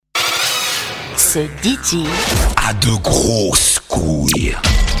Ce DJ a de grosses couilles.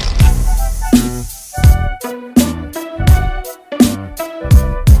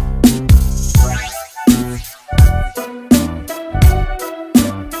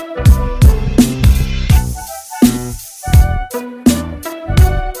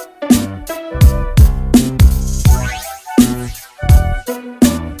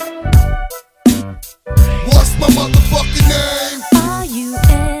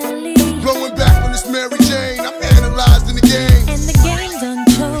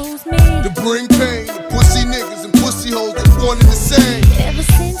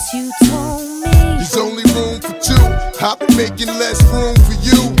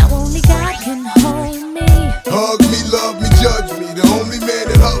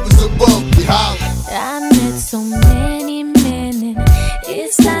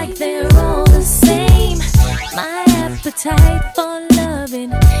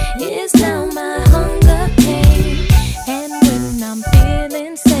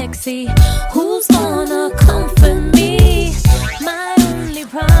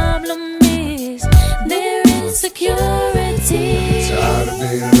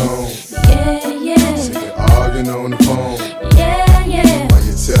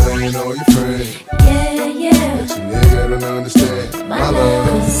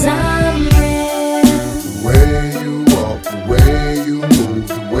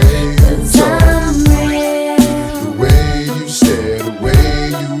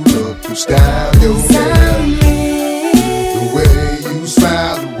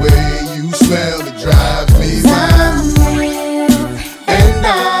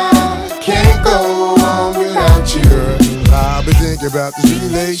 About this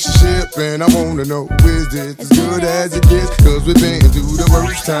relationship, and I wanna know, is this as good as it gets? Cause we've been through the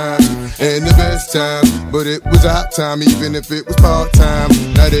worst times and the best times, but it was our time, even if it was part-time.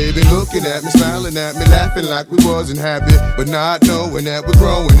 Now they been looking at me, smiling at me, laughing like we wasn't happy, but not knowing that we're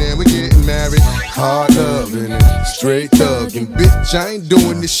growing and we're getting married. Hard loving and straight thugging, bitch, I ain't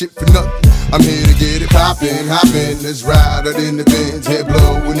doing this shit for nothing. I'm here to get it poppin', hoppin', let's ride out in the Benz, head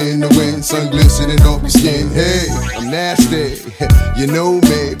blowing in the wind, sun glistening off your skin. Hey, I'm nasty, you know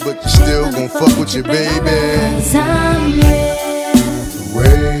me, but you still gon' fuck with your baby. 'Cause I'm real. The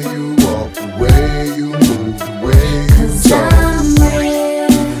way you walk, the way you move, the way you talk. 'Cause I'm real.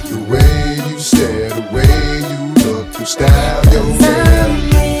 The way you stare, the way you look, your style, your hair.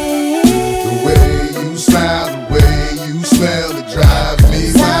 The way you smile, the way you smell, it drives me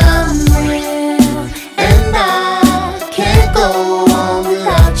wild. And I can't go on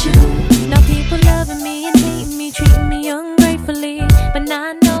without you. Now people loving me and hating me, treating me ungratefully, but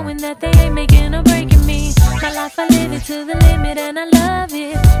not knowing that they ain't making or breaking me. My life, I live it to the limit and I love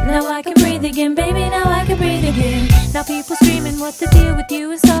it. Now I can breathe again, baby, now I can breathe again. Now people screaming what the deal with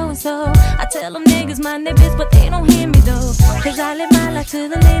you is so-and-so. I tell them niggas mind their biz, but they don't hear me though. Cause I live my life to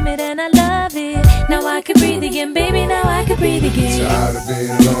the limit and I love it. Now I can breathe again, baby, now I can breathe again. Tired of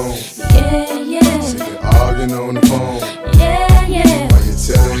being alone. Yeah, yeah. Sick of arguing on the phone. Yeah, yeah. While you're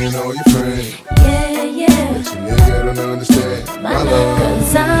telling all your friends. Yeah, yeah. But your nigga don't understand my love.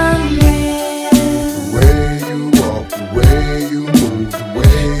 'Cause I'm real. The way you walk, the way you move, the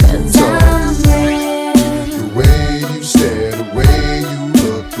way you talk. I'm real. The way you stare, the way you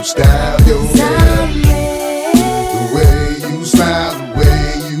look, your style, your hair. The way you smile, the way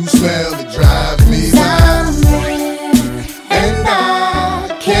you smell, it drives me wild. And I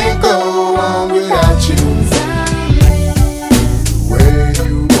can't go on without you. The way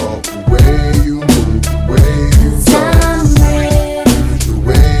you walk, the way you move, the way you talk. The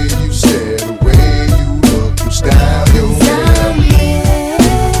way you stare, the way you look, your style, your hair.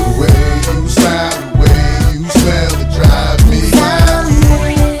 The way you smile, the way you smell, it drives me wild.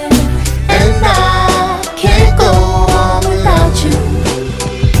 And I can't go on without you.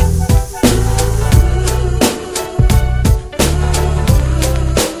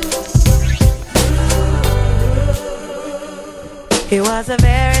 He was a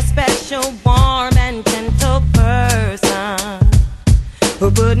very special, warm and gentle person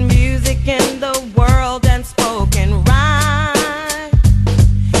who put music in the world and spoke in rhyme.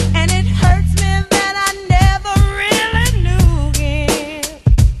 And it hurts me that I never really knew him,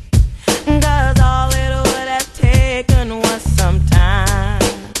 'cause all it would have taken was some time.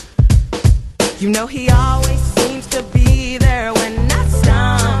 You know he always seems to be there when I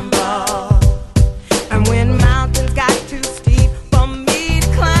stumble, and when mountains got too steep for me to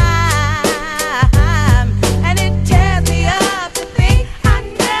climb, and it tears me up to think I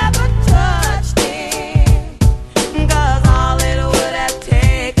never touched him, 'cause all it would have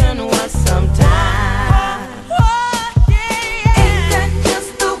taken was some time. Oh, yeah. Ain't that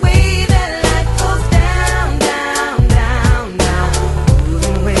just the way that life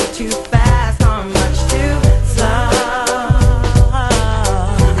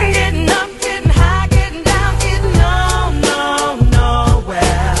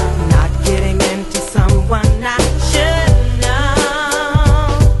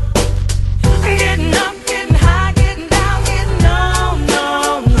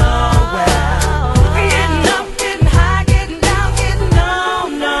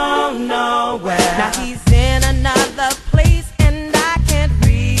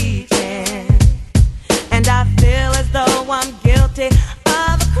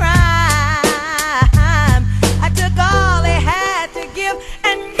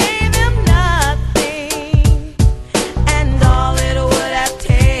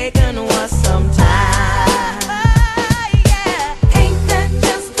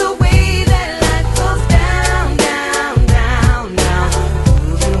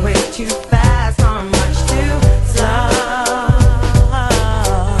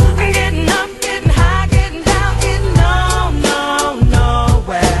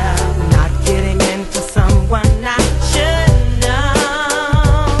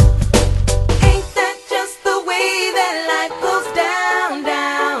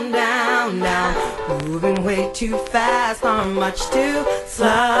much too slow.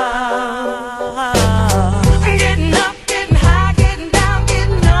 Getting up, getting high, getting down,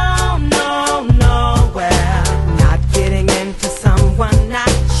 getting nowhere. Not getting into someone I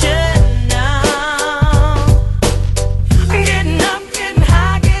should know. Getting up, getting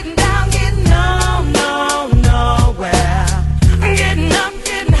high, getting down, getting nowhere. Getting up,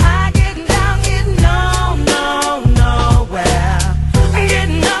 getting high, getting down, getting nowhere.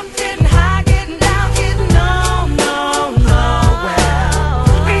 Getting up, getting high, getting down, getting nowhere.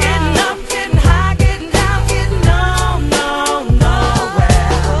 Getting up, getting high, getting down, getting nowhere.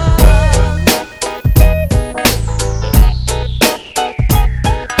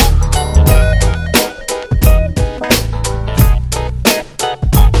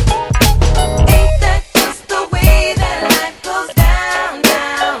 Ain't that just the way that life goes down?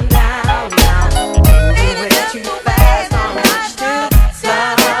 Moving way too fast, on much too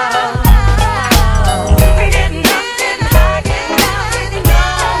slow. Getting up, getting high, getting down, getting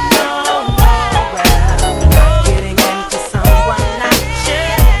nowhere. Not getting into someone I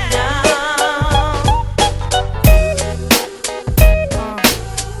should know.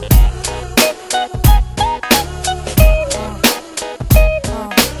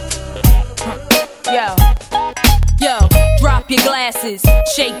 Yo, drop your glasses,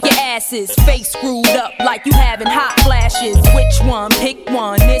 shake your asses, face screwed up like you having hot flashes. Which one? Pick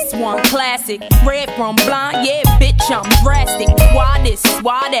one, this one classic. Red from blind, yeah, bitch, I'm drastic. Why this,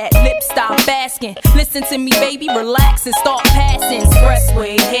 why that, lip stop asking. Listen to me, baby, relax and start passing.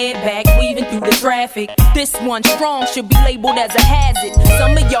 Expressway, head back, weaving through the traffic. This one strong, should be labeled as a hazard.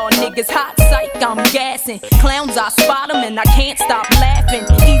 Some of y'all niggas hot psych, I'm gassing. Clowns, I spot them and I can't stop laughing.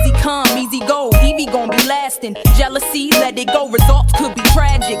 Easy come, easy go, Evie gon' be lasting. Jealousy, let it go, results could be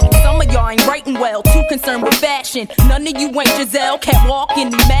tragic. Some of y'all ain't writing well, too concerned with fashion. None of you ain't Giselle, can't walk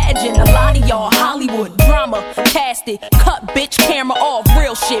and imagine. A lot of y'all Hollywood drama, cast it. Cut bitch, camera off,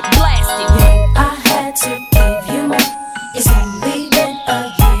 real shit, blasted. I had to give you more. It's only been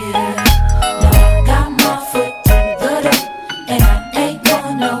a year. Now I got my foot through the door, and I ain't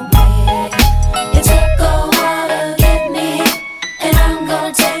going nowhere. It took a while to get me, and I'm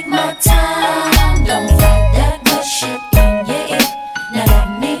gonna take my time. Don't fight that good shit in your ear. Now let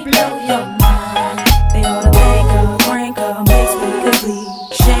me blow your mind. They ought to thank her, rank her, make speakers bleed.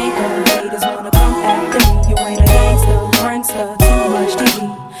 Shank her, haters wanna come after me. You ain't a gangster, prankster, too much TV.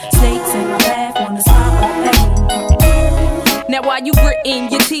 Snakes in my path wanna smile up at me. Now while you gritting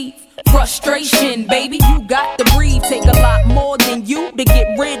your teeth, frustration, baby, you got to breathe. Take a lot more than you to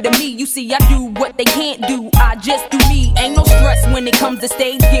get rid of me. You see, I do what they can't do, I just do me. Ain't no stress when it comes to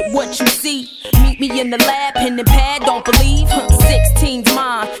stage, get what you see. Meet me in the lab, pen and pad, don't believe. 16's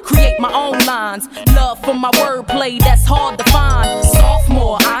mine, create my own lines. Love for my wordplay, that's hard to find.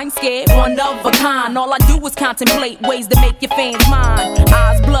 Sophomore, I ain't scared, one of a kind. All I do is contemplate ways to make your fans mine.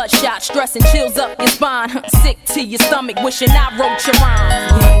 Eyes bloodshot, stress and chills up your spine. Sick to your stomach, wishing I wrote your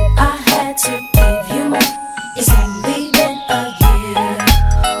rhymes. I had to give you more. It's only been a year.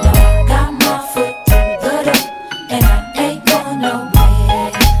 Now I got my foot through the door, and I ain't going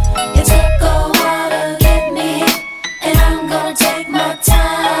nowhere. It took a while to get me, and I'm gonna take my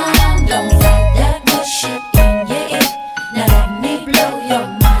time. Don't fight that good shit in your ear. Now let me blow your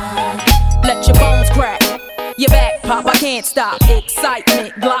mind. Let your bones crack, your back pop, I can't stop.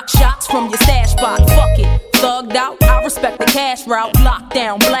 Excitement, Glock shots from your stash spot. Fuck it, thugged out, I respect the cash route.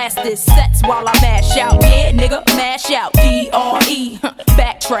 Lockdown, blast this sets while I mash out. Yeah, nigga, mash out. D-R-E,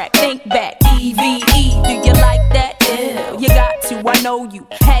 backtrack, think back. E-V-E, do you like that? Yeah, you got to, I know you.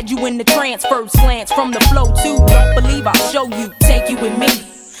 Had you in the trance, first glance from the flow too. Don't believe I'll show you, take you with me.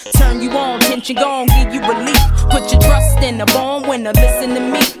 Turn you on, tension gone, give you relief. Put your trust in the born winner, listen to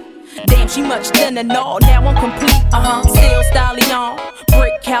me. Damn, she much thinner, no, now I'm complete. Still stallion,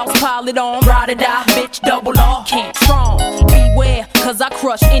 brick house, pile it on. Ride or die, bitch, double R, can't strong. Beware, cause I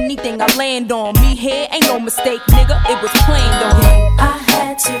crush anything I land on. Me here ain't no mistake, nigga, it was planned on. I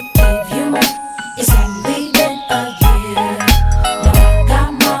had to give you more. It's only been a year. Now I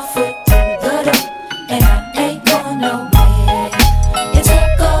got my foot through the door, and I ain't going nowhere. It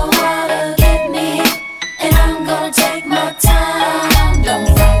took a while to get me, and I'm gonna take my time. Don't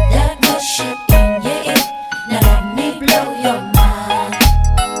fight that good shit in your ear. Now let me blow your mind.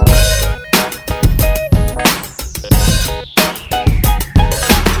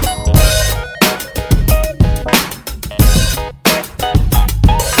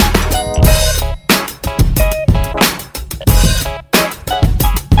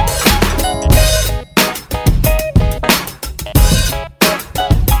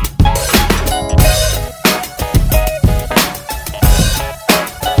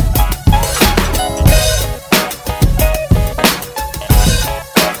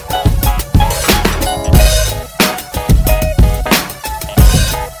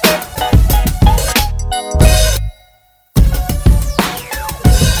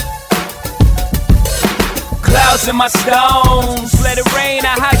 my stones. Let it rain,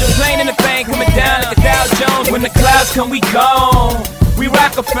 I hydroplane in the bank, coming down like the Dow Jones. When the clouds come, we gone. We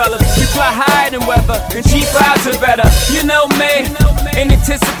Rockefeller, we fly higher than weather, and cheap vibes are better. You know me, in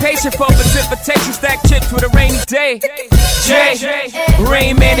anticipation for precipitation, stack chips with a rainy day. Jay,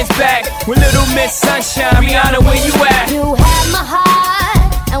 Rain Man is back with Little Miss Sunshine. Rihanna, where you at? You have my heart,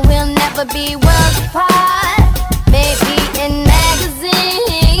 and we'll never be worlds apart. Maybe in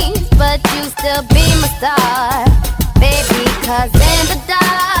magazines, but you still be my star, baby. 'Cause in the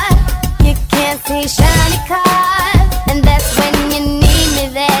dark, you can't see shiny cars, and that's when you need me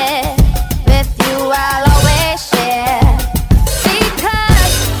there. With you, I'll always share.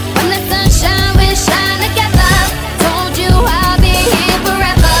 Because when the sunshine, we shine together. Told you I'll be here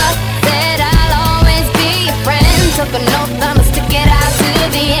forever. Said I'll always be your friend. Took an oath, I'ma stick it out to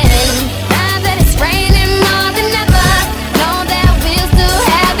the end. Now that it's raining more than ever, know that we'll still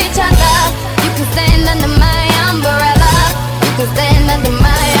have each other. You can stand under my umbrella. You can stand under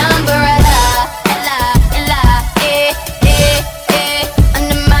my umbrella. Ella, Ella, eh, eh, eh.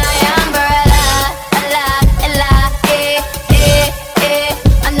 Under my umbrella. Ella, Ella, eh, eh, eh.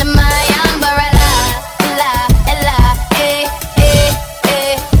 Under my umbrella. Ella, Ella, eh, eh,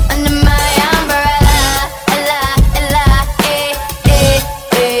 eh. Under my umbrella. Ella, Ella, eh, eh,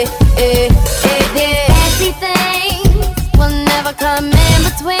 eh, eh, eh. Fancy things will never come in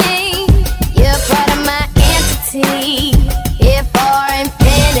between. You're part of my entity, here for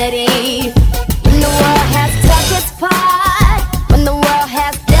infinity. When the world has took its part, when the world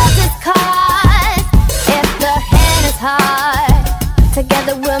has dealt its cards, if the hand is hard,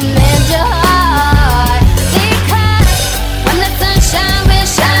 together we'll mend your heart. Because when the sunshine, we'll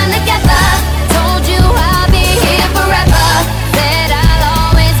shine together. Told you I'll be here forever. Said I'll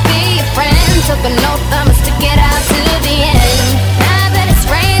always be your friend. Took an oath, I'ma stick it out to the end. Now that it's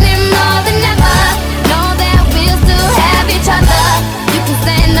raining more than ever, know that we'll still have each other. You can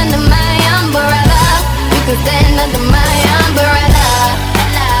stand under my umbrella. You can stand under my umbrella.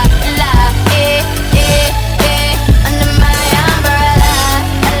 Ella, Ella, eh, eh, eh. Under my umbrella.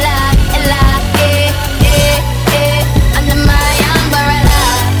 Ella, Ella, eh, eh, eh. Under my umbrella.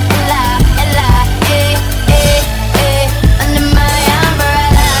 Ella, Ella, eh, eh, eh. Under my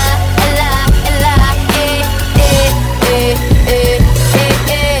umbrella. Ella, Ella, eh, eh, eh, eh, eh,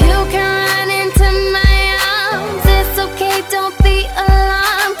 eh. You can run into my arms. It's okay, don't be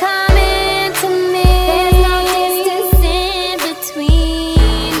alarmed. Come into me. There's no distance in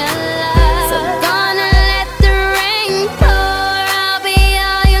between us. So gonna let the rain pour. I'll be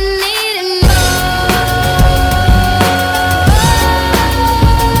all you need and more.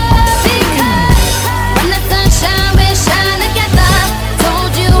 Because when the sunshine, we shine together.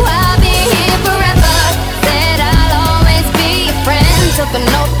 Told you I'll be here forever. Said I'll always be your friend. Took an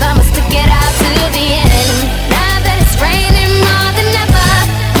oath, I'ma stick it out to the end. Now that it's raining more than ever,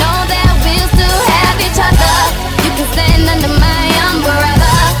 know that we'll still have each other. You can stand under my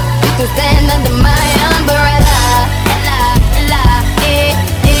umbrella. You can stand under my umbrella. Ella, Ella, eh,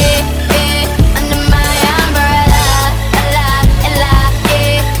 eh, eh. Under my umbrella. Ella, Ella,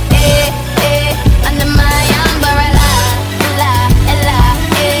 eh, eh, eh. Under my umbrella. Ella, Ella,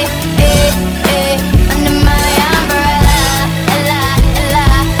 eh, eh, eh. Under my umbrella. Ella, Ella,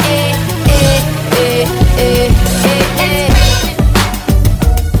 eh, eh, eh, eh, eh, eh.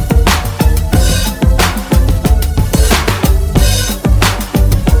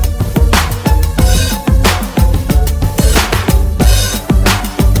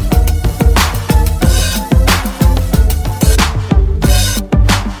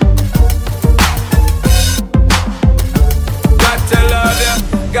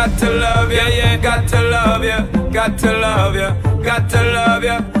 Got to love ya, yeah, got to love ya, got to love ya, got to love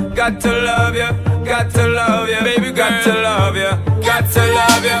ya, got to love ya, got to love ya, baby, got to love ya, got to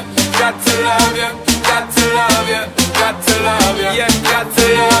love ya, got to love ya, got to love ya, got to love ya, yeah, got to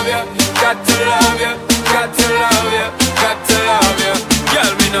love ya, got to love ya, got to love ya, got to love ya.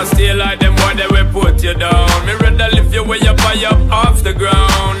 Girl, me no stay like them boy, they will put you down. Me rather lift you way up high up off the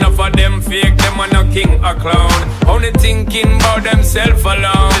ground. Enough of them fake, them are no king or clown. Only thinking about themself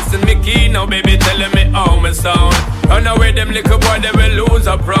alone. Listen, Mickey, now baby, telling me how me sound. Run away, them little boy, they will lose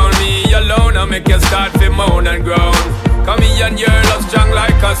up round me alone. I make you start to moan and groan. Come here and your love strong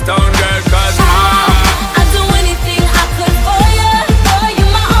like a stone, girl. 'Cause I'd do anything I could for you. For you,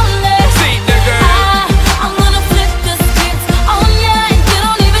 my only. see the girl. I'm gonna flip the script on ya, and you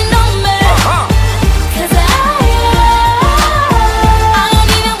don't even know me. 'Cause I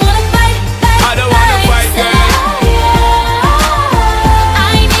don't even wanna fight. I don't wanna fight, girl. I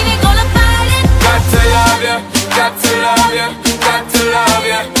ain't even gonna fight it. Got to love ya, got to love ya, got to love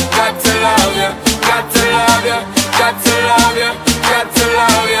ya, got to love ya, got to love ya,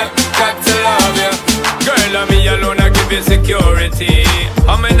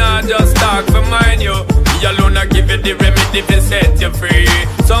 I just talk for mine, yo. Me alone I give you the remedy to set you free.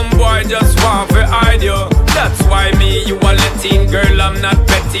 Some boy just want to hide you. That's why me, you are letting. Girl, I'm not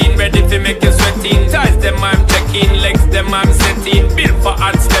betting. Ready to make you sweating. Ties them I'm checking. Legs them I'm setting. Built for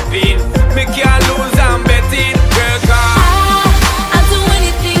hard stepping. Me can't lose, I'm betting. Girl, come. I'll do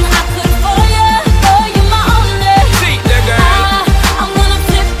anything I could for you. Oh, you my only. See the girl. I'm gonna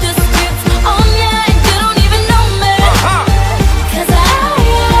flip the script on ya, and you don't even know me. Cause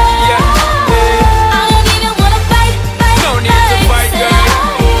Yeah. I don't even wanna fight. No need to fight, girl.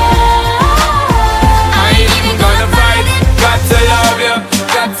 I ain't even gonna fight. Got to love you.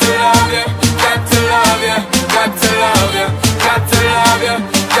 Got to love you. Got to love you. Got to love you. Got to love you.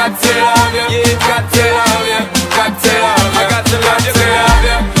 Got to love you. Yeah, got to love you. Got to love you. Got to love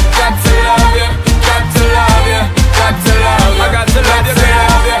you. Got to love you. Got to love you. Got to love you. Got to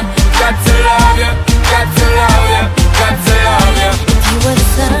love you. Got to love you. Got to love you. Got to love you. You were the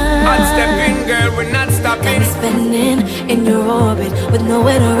sun. Hot stepping, girl, we're not stopping. Spinning in your orbit with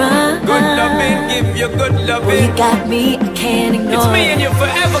nowhere to run. Good loving, give you good loving. You got me, I can't ignore. It's me and you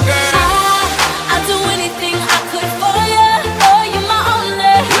forever, girl. I'll do anything I could for you. Oh, you're my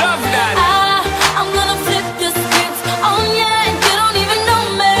only. Love that. I'm gonna flip the script on ya, and you don't even know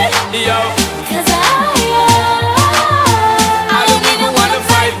me. Yo. Cause I don't even wanna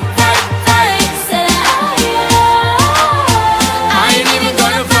fight. Said I ain't even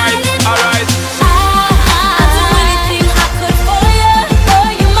gonna fight. Alright. I'll do anything I could for you. Oh,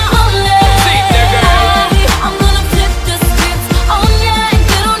 you're my only. See the girl. I'm gonna flip the script on ya, and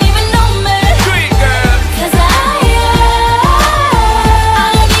you don't even know me. Sweet girl. Cause I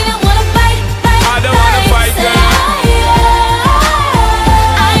don't even wanna fight. I don't wanna fight, girl.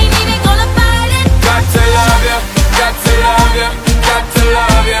 I ain't even gonna fight it. Got to love you. Got to love you. Got to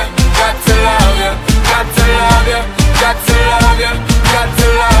love you. Got to love you. Got to love you. Got to love you. Got to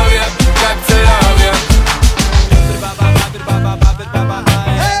love you. Got to love you.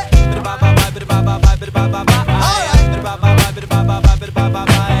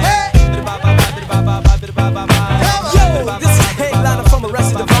 Yo, this is a headliner from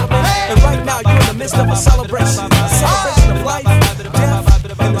Arrested Development, and right now you're in the midst of a celebration. A celebration of life, death,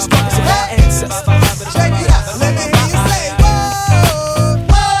 and the struggles of our ancestors. Let me hear you say, whoa,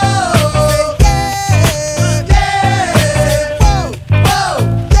 whoa, yeah, yeah, whoa, whoa,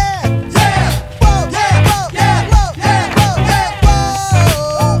 yeah, yeah, whoa, yeah, whoa, yeah, whoa, yeah, whoa, yeah, whoa,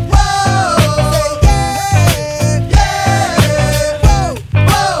 whoa, yeah, yeah, whoa,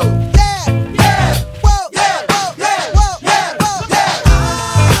 whoa, yeah, yeah, whoa, yeah, whoa, yeah, whoa, yeah, whoa, yeah.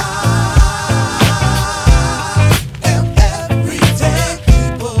 I am everyday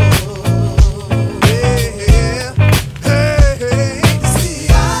people.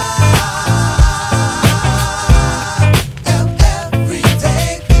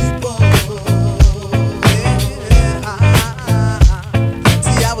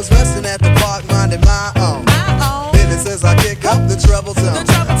 Trouble zone.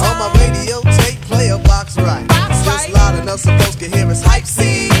 On my radio tape, play a box right. Just loud enough so folks can hear us hype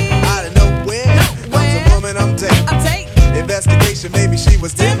scene. Out of nowhere comes a woman I'm dating. Investigation, maybe she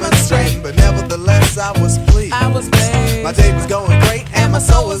was demonstrating, but nevertheless I was pleased. My day was going great and my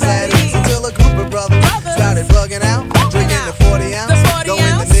soul was at ease until a group of brothers started bugging out, drinking the 40 ounce, going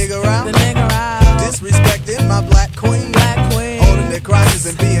the nigga out, disrespecting my black queen, holding their crotches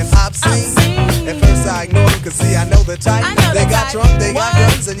and being obscene. At first I ignored them, cause see I know the type. They got drunk, they got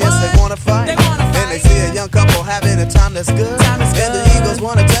guns, and yes they wanna fight. And they see a young couple having a time that's good, and the egos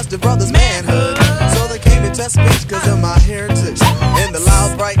wanna test the brother's manhood. So they came to test me cause of my heritage and the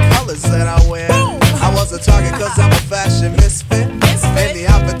loud bright colors that I wear. I was a target cause I'm a fashion misfit, and the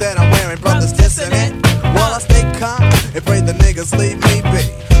outfit that I'm wearing, brothers dissing it. While I stay calm and pray the niggas leave me be,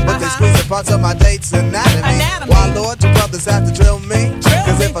 but they squeeze the parts of my date's anatomy. Why Lord, do brothers have to drill me?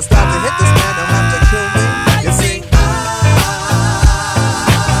 Cause if I stop to hit this man, they'll have to kill me. You see, I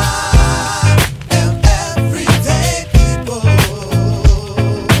am everyday people.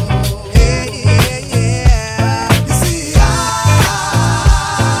 Yeah, yeah, yeah. You see, I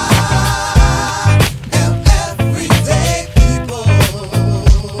am everyday people.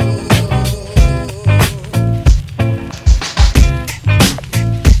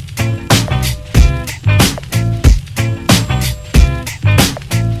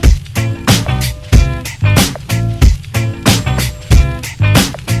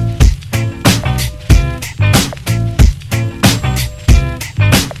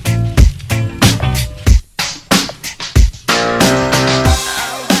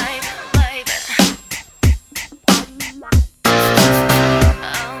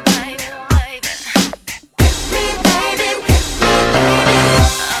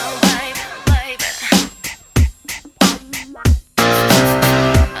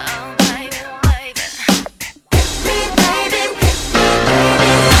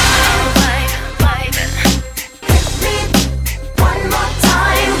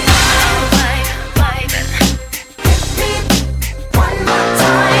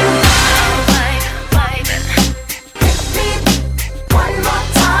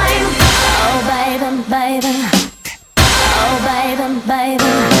 baby.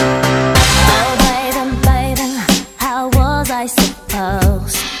 Oh, baby, baby. How was I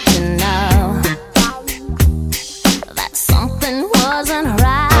supposed to know that something wasn't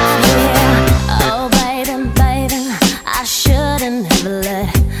right here? Oh, baby, baby. I shouldn't have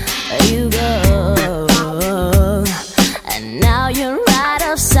let you go. And now you're right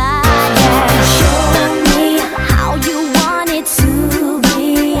upside down. Show me how you want it to be.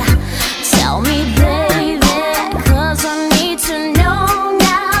 Tell me, baby, 'cause I need to know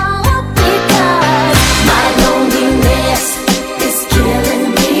now. Because my loneliness is killing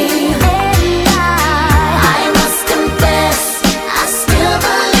me. And I must confess, I still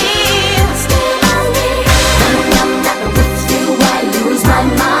believe. When I'm not with you, I lose my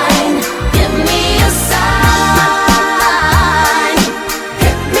mind. Give me a sign.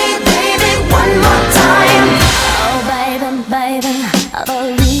 Hit me, baby, one more time. Oh, baby, baby, the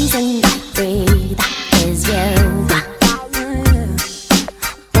reason I breathe is you.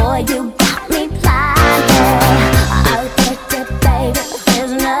 Boy, you got me blinded. Oh, baby,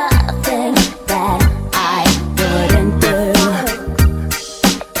 there's nothing that I wouldn't do.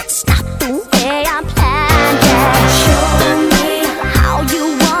 It's not the way I planned it. Show me how you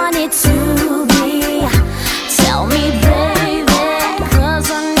want it to be. Tell me, baby, 'cause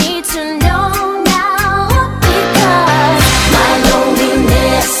I need to know now. Because my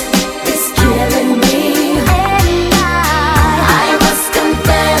loneliness is killing me. And I must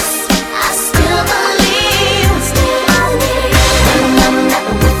confess, I still believe. When I'm not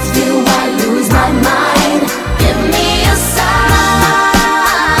with you, I lose my mind. Give me a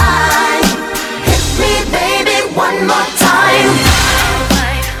sign. Hit me, baby, one more time.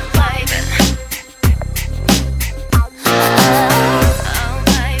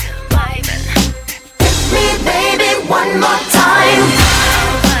 Hit me, baby, one more time.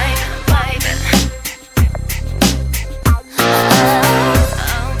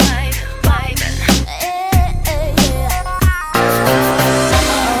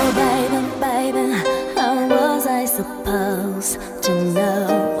 Oh, baby, baby, how was I supposed to know?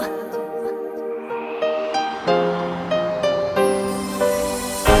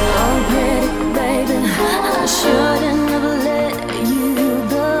 Oh, pretty baby, I shouldn't have let you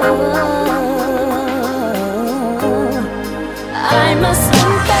go. I must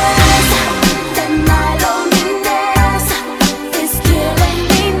confess that my loneliness is killing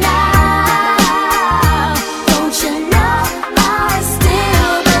me now. Don't you know I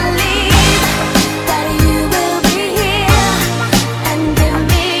still believe that you will be here and give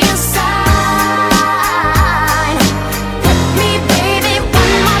me a sign. Hit me, baby,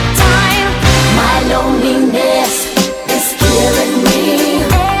 one more time. My loneliness is killing me.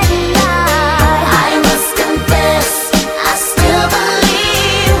 And I must confess, I still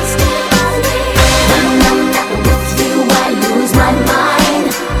believe. When I'm not with you, I lose my mind.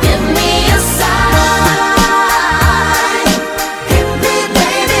 Give me a sign. Hit me,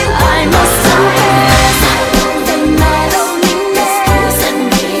 baby, I must confess that my loneliness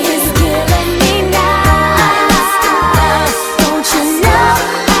is killing me now. Don't you know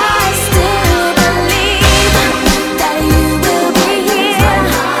I still believe that you will be here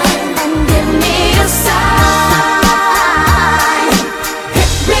and give me a sign.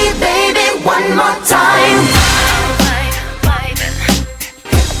 Hit me, baby, one more time.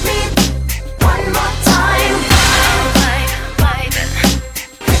 Hit me, one more time.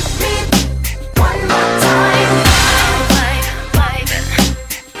 Hit me, one more time.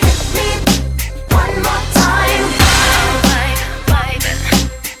 Hit me, one more time.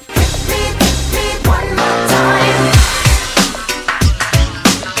 Hit me, one more time.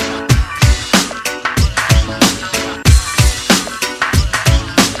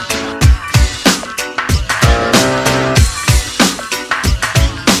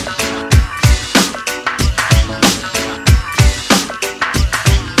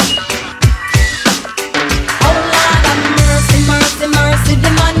 Oh Lord have mercy, mercy, mercy. The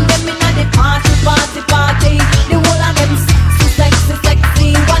man them inna the party, party, party. The whole of them sexy, sexy, sexy.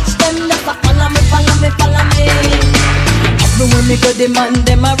 Watch them just a follow me, follow me, follow me. Everywhere me go, the man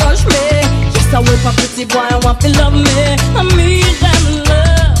them a rush me. Yes, I wait for pretty boy, I want to love me. I need them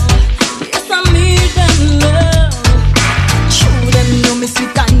love. Yes, I need them love. True, them know me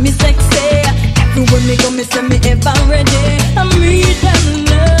sweet and me sexy. Everywhere me go, me say me ever ready. I need them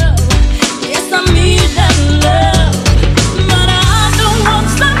love. Yes, I need them love. But I don't want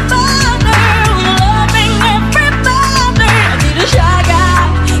somebody loving everybody. I need a shy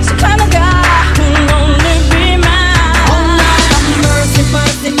guy, some kind of guy who'll only be mine. Oh Lord have mercy,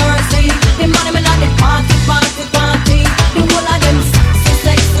 mercy, mercy. The money me like the party, party, party. The whole of them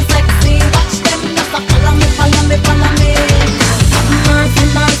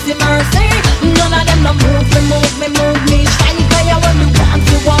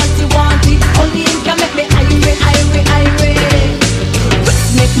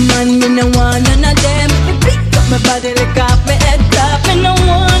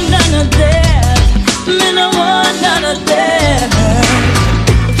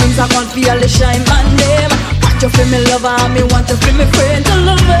lover, me want to be my friend till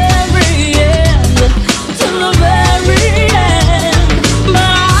the very end, till the very end. But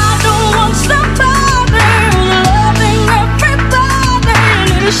I don't want somebody loving everybody,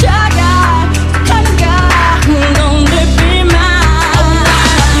 little shy guy, the kind of guy who'll only be mine.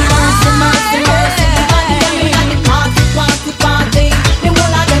 Mercy, mercy, mercy, everybody party, party, party. The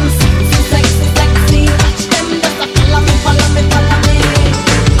whole of them sexy, sexy, sexy. Watch them just a follow me, follow me, follow me.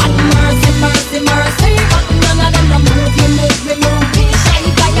 And mercy, mercy, mercy, but none of them don't move me, move me, move me. Shy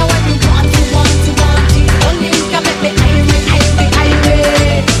guy, when you want it, want it, want it. Only you can make me irate, irate,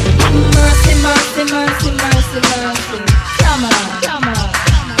 irate. And mercy, mercy, mercy, mercy, mercy. Come on, come on.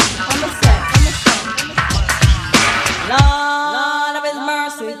 I'm a set, I'm a set. Lord of His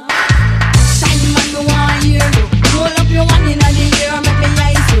mercy. Shine man, me want hear you. Roll up your one inna the air, make me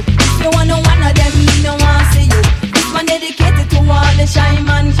eyes you. If you want one of them, me no want see you. This one dedicated to all the shy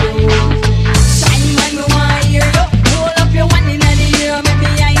man crew. Shine man, me want hear you. Roll up your one inna the air, make me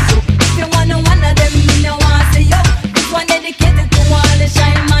eyes you. If you want one of them, me no want see you. This one dedicated to all the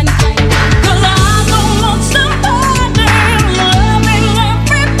shy man crew. 'Cause I don't want somebody loving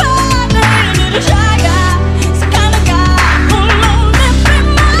everybody, little shy guy, the kind of guy who'll only be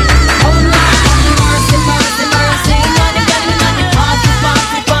mine. Oh Lord, mercy, mercy, mercy. Now the girl inna the party,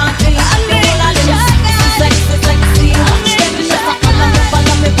 party, party. And the whole of them sexy, sexy, sexy. Watch them just a follow me,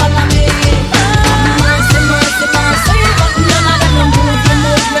 follow me, follow me. Mercy, mercy, mercy, but none of them don't move me,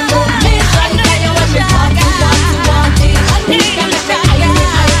 move me, move me. Shy guy, you want me party, party, party. And you can make me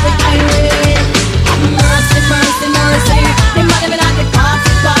irate, irate. Mercy, mercy, mercy. The man them inna the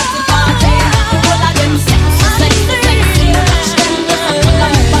party, party, party. The whole of them sexy, sexy, sexy. Watch them just a follow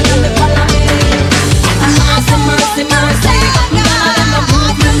me, follow me, follow me. Mercy, mercy, mercy. None of them don't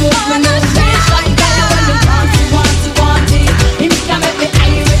move me, move me, move me. Shy guy, when you want it, want it, want it. Him can make me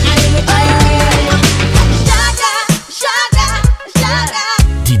irate, irate, irate. Shaga, shaga, shaga.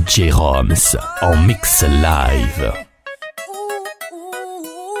 DJ Roms en mix live.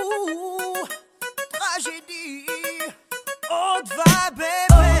 Tragédie, haute vibe,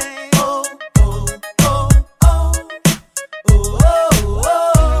 baby. Oh, oh, oh, oh. Oh, oh,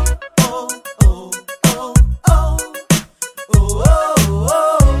 oh, oh, oh, oh. Oh, oh,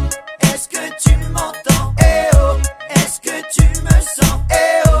 oh. Est-ce que tu m'entends? Eh oh. Est-ce que tu me sens?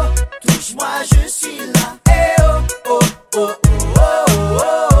 Eh oh. Touche-moi, je suis là. Eh oh, oh, oh, oh, oh,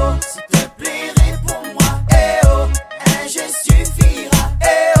 oh. S'il te plaît, réponds-moi. Eh oh. Un geste suffira.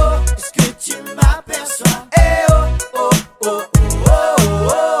 Eh oh. Est-ce que tu m'aperçois? Eh oh, oh, oh, oh, oh,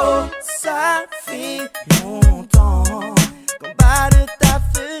 oh. Ça fait longtemps qu'en bas de ta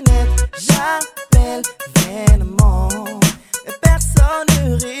fenêtre, j'appelle vainement. Mais personne ne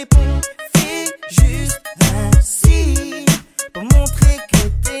répond. Fais juste un signe pour montrer que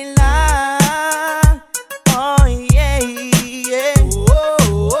t'es là. Oh yeah, yeah. Oh,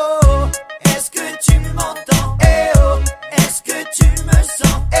 oh, oh. Est-ce que tu m'entends? Eh oh. Est-ce que tu me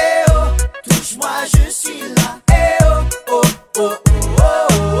sens? Eh oh. Touche-moi, je suis là. Eh oh, oh, oh, oh,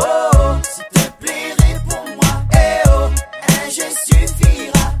 oh, oh. S'il te plaît, réponds-moi. Eh oh. Un geste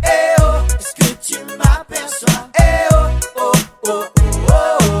suffira. Eh oh. Est-ce que tu m'aperçois? Eh oh, oh, oh, oh,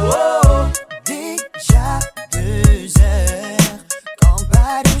 oh, oh. Déjà 2 heures qu'en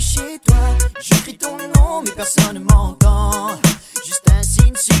bas de chez toi, je crie ton nom mais personne ne m'entend. Juste un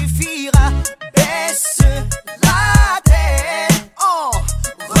signe suffira. Baisse la tête. Oh,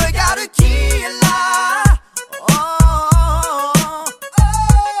 regarde qui est là. Oh, oh,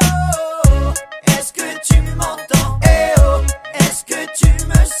 oh. Est-ce que tu m'entends? Eh oh. Est-ce que tu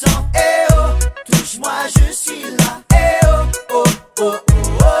me sens? Eh oh. Touche-moi, je suis là. Eh oh, oh, oh,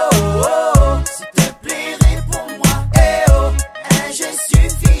 oh, oh, oh. S'il te plaît, réponds-moi. Eh oh. Un geste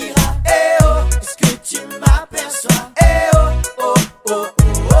suffira. Eh oh. Est-ce que tu m'aperçois? Eh oh, oh, oh, oh,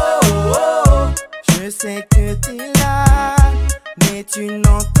 oh, oh. Je sais que t'es là, mais tu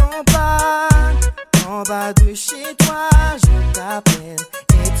n'entends pas. En bas de chez toi, je t'appelle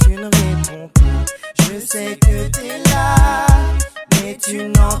et tu ne réponds pas. Je sais que t'es là, mais tu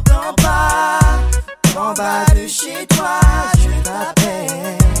n'entends pas. En bas de chez toi, je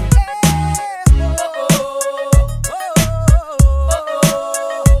t'appelle.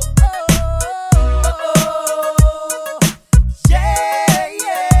 Yeah,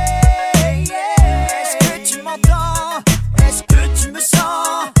 yeah, yeah. Est-ce que tu m'entends? Est-ce que tu me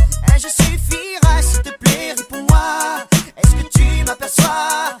sens? Un geste suffira, s'il te plaît, réponds-moi. Est-ce que tu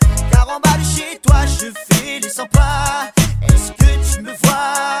m'aperçois? Car en bas de chez toi, je fais les 100 pas. Est-ce que tu me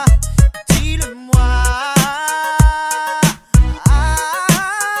vois? Dis-le-moi.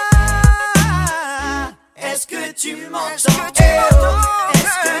 Est-ce que tu m'entends?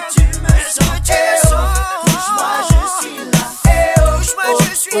 Est-ce que tu me sens? Touche-moi, je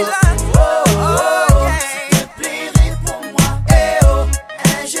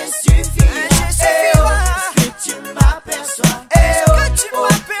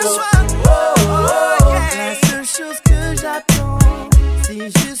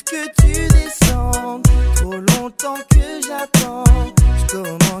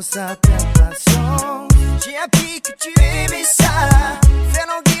commence à perdre patience. J'ai appris que tu aimais ça, faire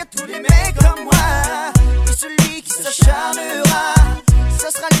languir tous les mecs comme moi. Et celui qui s'acharnera, ça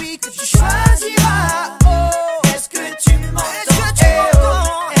sera lui que tu choisiras. Oh, est-ce que tu m'entends?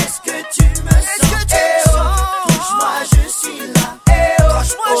 Est-ce que tu me sens? Touche-moi, je suis là.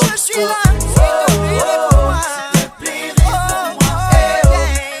 Touche-moi, je suis là.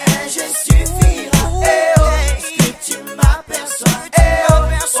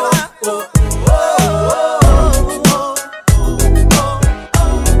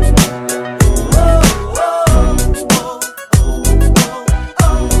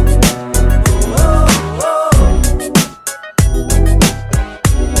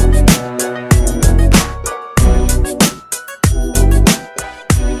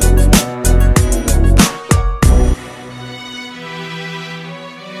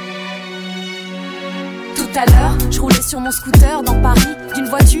 Sur mon scooter dans Paris, d'une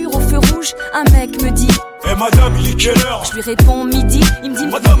voiture au feu rouge, un mec me dit: Eh madame, il est quelle heure? Je lui réponds midi, il me dit: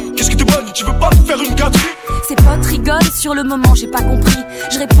 Madame, qu'est-ce que t'es bonne, tu veux pas me faire une gâterie? Ses potes rigolent, sur le moment j'ai pas compris.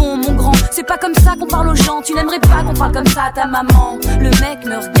 Je réponds: mon grand, c'est pas comme ça qu'on parle aux gens. Tu n'aimerais pas qu'on parle comme ça à ta maman. Le mec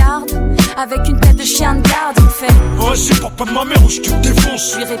me regarde, avec une tête de chien de garde, il me fait: Ouais, c'est papa de ma mère ou je te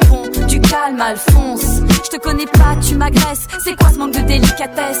défonce. Je lui réponds: du calme Alphonse, je te connais pas, tu m'agresses. C'est quoi ce manque de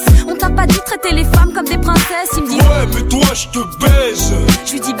délicatesse? On t'a pas dit traiter les femmes comme des princesses? Il me dit: ouais, mais toi je te baise.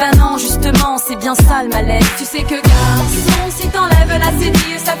 Je lui dis: bah non, justement, c'est bien ça le malaise. Tu sais que garçon, si t'enlèves la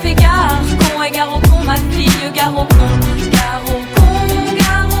cédille, ça fait gare. Con et gare au con, ma fille, gare au con. Gare au con,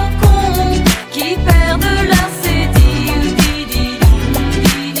 gare au con, qui perdent leur cédille.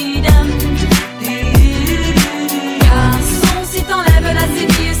 Garçon, si t'enlèves la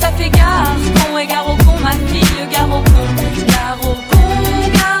cédille, ça fait gare. Con et gare au con, ma fille, gare au con. Gare au con,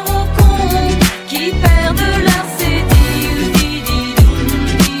 gare au con, qui perdent leur cédille.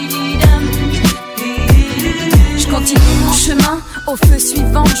 Je continue mon chemin, au feu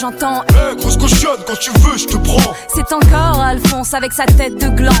suivant j'entends: Eh, grosse cochonne, quand tu veux je te prends. C'est encore Alphonse avec sa tête de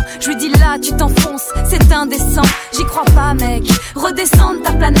gland. Je lui dis: là tu t'enfonces, c'est indécent. J'y crois pas mec, redescends de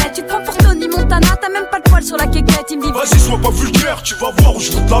ta planète. Tu te prends pour Tony Montana, t'as même pas de poil sur la quéquette. Il me dit: vas-y sois pas vulgaire, tu vas voir où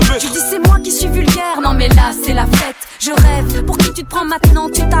je vais te la mettre. Je dis: c'est moi qui suis vulgaire, non mais là c'est la fête. Je rêve, pour qui tu te prends maintenant,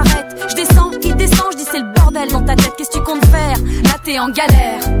 tu t'arrêtes. Je descends, il descend, je dis: c'est le bordel dans ta tête, qu'est-ce que tu comptes faire? Là t'es en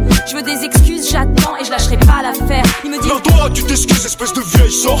galère, je veux des excuses, j'attends et je lâcherai pas l'affaire. Il me dit: non toi tu t'excuses espèce de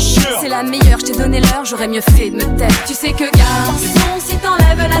vieille sorcière. C'est la meilleure, je t'ai donné l'heure, j'aurais mieux fait de me taire. Tu sais que garçon, si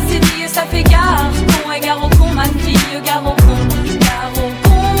t'enlèves la cédille, ça fait gare. Con et gare au con, ma fille, gare au con. Gare au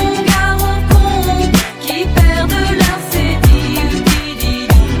con, gare au con, qui perdent leur cédille.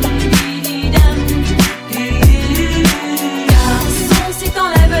 Garçon, si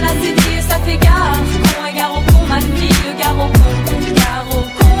t'enlèves la cédille, ça fait gare. Con et gare au con, ma fille, gare au con. Gare au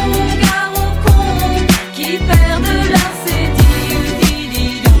con, gare au con, qui perdent leur cédille.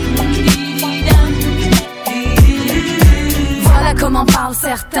 Voilà comment parlent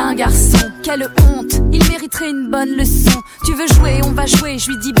certains garçons. Quelle honte, il mériterait une bonne leçon. Tu veux jouer, on va jouer. Je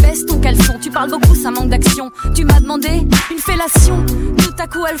lui dis: baisse ton caleçon. Tu parles beaucoup, ça manque d'action. Tu m'as demandé une fellation. Tout à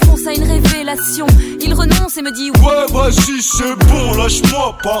coup Alphonse a une révélation. Il renonce et me dit: ouais vas-y c'est bon,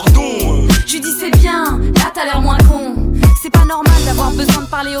 lâche-moi, pardon. Je lui dis: c'est bien, là t'as l'air moins con. C'est pas normal d'avoir besoin de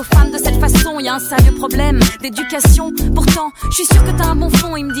parler aux femmes de cette façon. Y a un sérieux problème d'éducation. Pourtant, je suis sûr que t'as un bon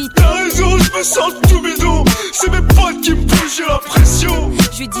fond. Il me dit: t'as raison, je me sens tout bidon. C'est mes potes qui me poussent, j'ai la pression.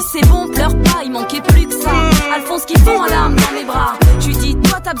 Je lui dis: c'est bon, pleure pas, il manquait plus que ça. Alphonse qui fond en larmes dans mes bras. Je lui dis: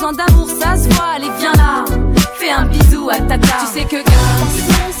 toi t'as besoin d'amour, ça se voit, allez viens là. Fais un bisou à tata. Tu sais que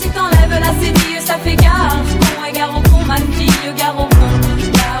garçon, si t'enlèves la cédille, ça fait gare. Con et gare au con, ma fille, gare au con.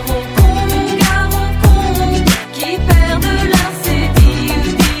 Gare au con, gare au con, qui perdent leur cédille.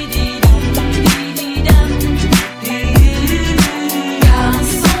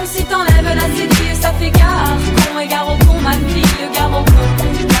 Garçon, si t'enlèves la cédille, ça fait gare. Con et gare au con, ma fille, gare au con.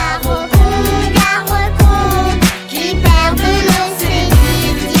 Gare au con, gare au con, qui perdent leur cédille.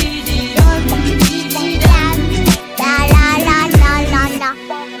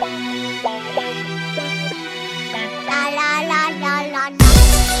 La la la la la la.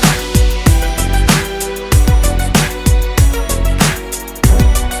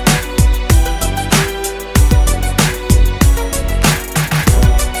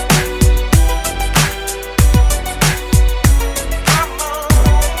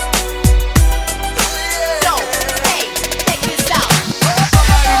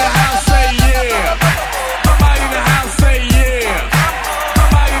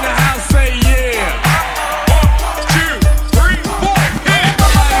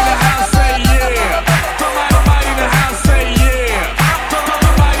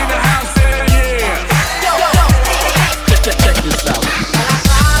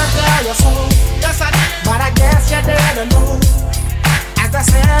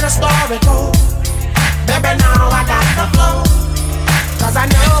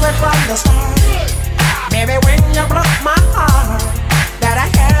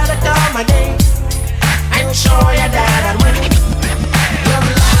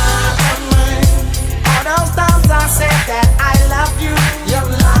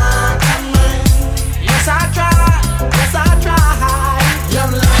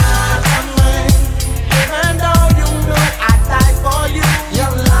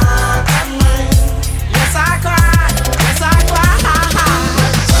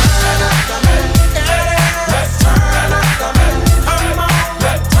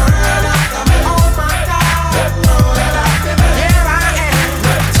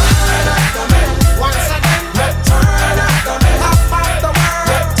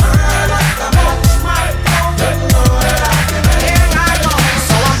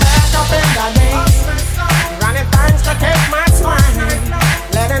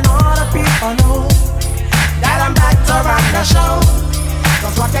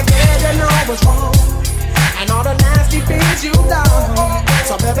 was wrong, and all the nasty things you done.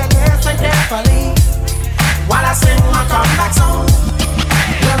 So baby, listen carefully while I sing my comeback song.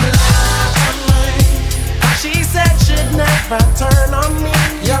 You lied to me. She said she'd never turn on me.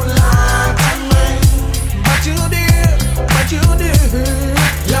 You lied to me, but you did, but you did.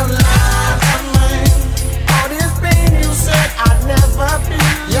 You lied to me. All this pain you said I'd never feel.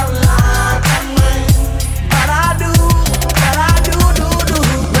 You lied to me, but I do, but I do.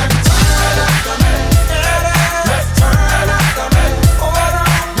 Let's turn up the man. Let's turn up the man. Hold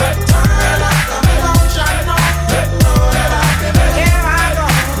on. Let's turn up the man. Don't you know? Let's turn up the man. Here I go.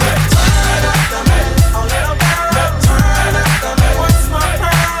 Let's turn up the man. Oh little girl. Let's turn up the man. What's my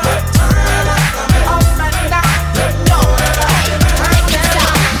pearl? Let's turn up the man. Up and down. Let's go. Take it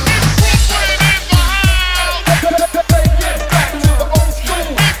down.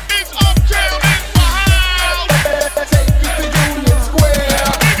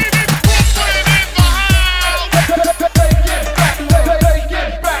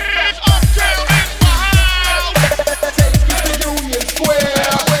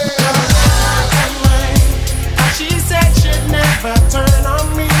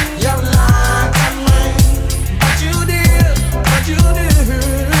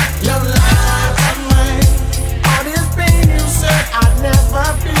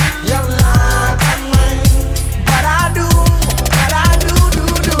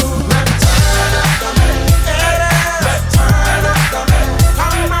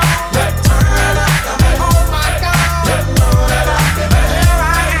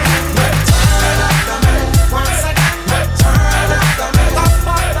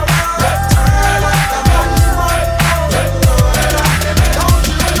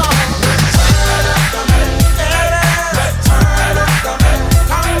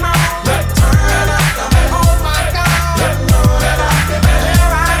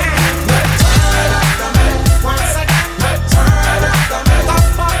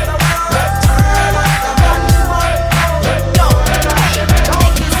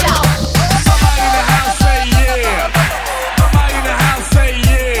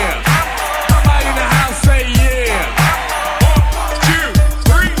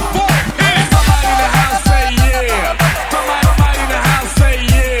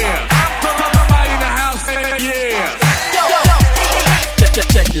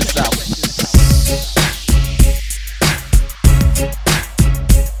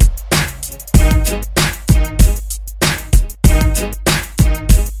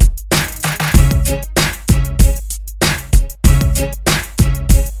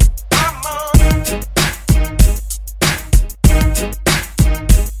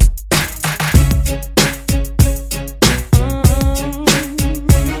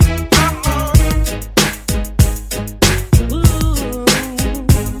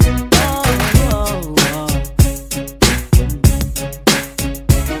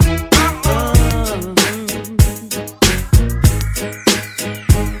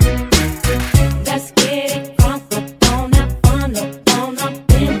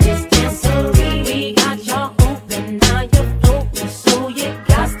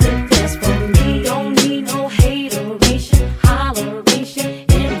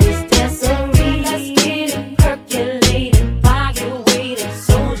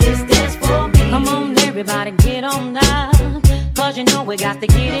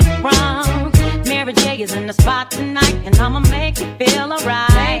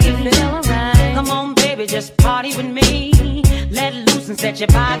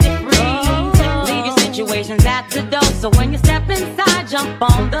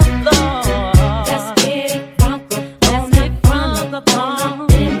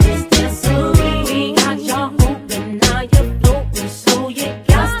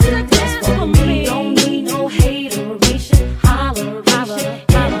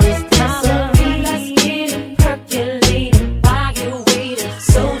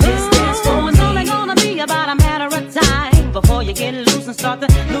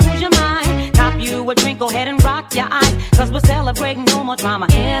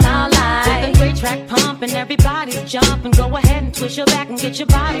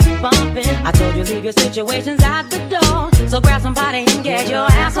 Situations at the door, so grab somebody and get your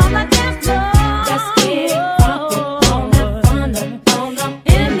ass on the dance floor. Let's get on up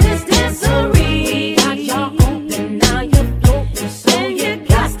in this dancery. Got y'all open, now you're floating, so you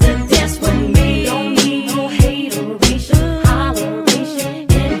got to dance with me. Don't need no hateration,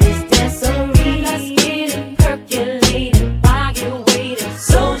 holleration in this dancery. Let's get it percolated while you're waiting,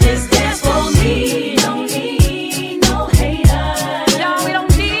 so just dance for me. Don't need no haters, no, we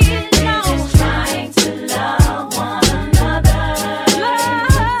don't need no. Just trying to love one another.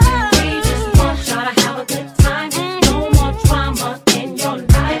 Love.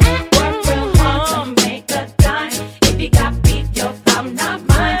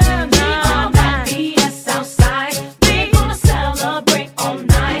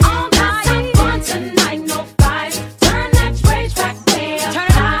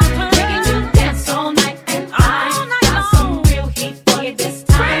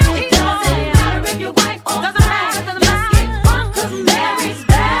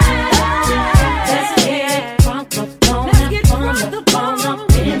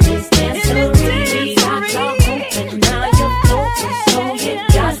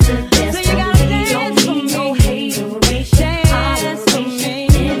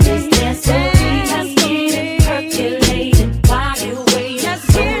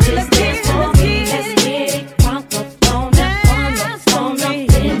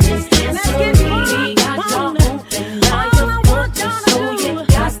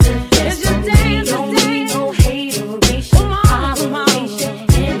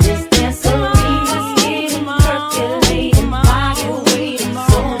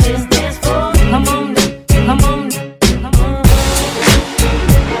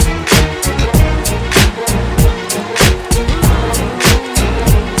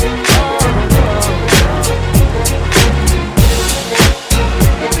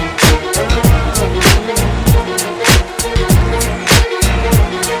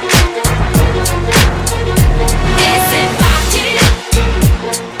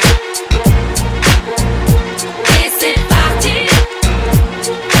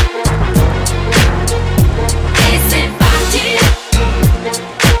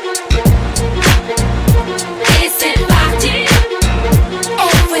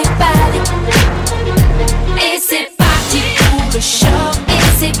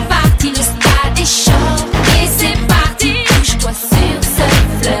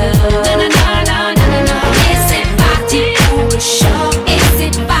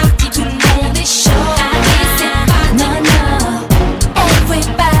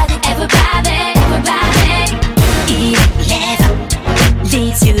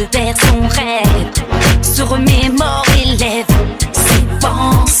 se remémore et lève ses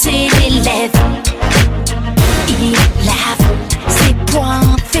pensées, les lèvres. Il lave ses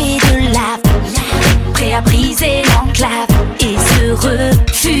poings faits de lave, prêt à briser l'enclave et se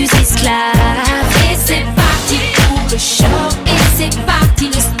refuse esclave. Et c'est parti pour le show, et c'est parti,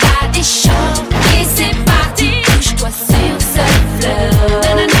 le stade est chaud. Et c'est parti, touche-toi sur ce flow.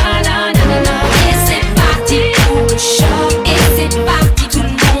 Et c'est parti pour le show, et c'est parti, tout le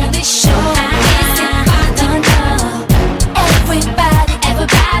monde est chaud. Et c'est parti, everybody,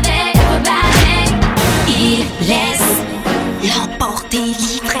 everybody, everybody. Il laisse l'emporter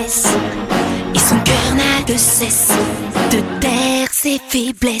l'ivresse, et son cœur n'a de cesse de taire ses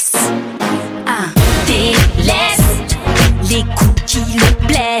faiblesses. Délaisse les coups qui le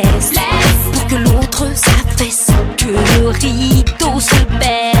blessent, pour que l'autre s'affaisse, que le rideau se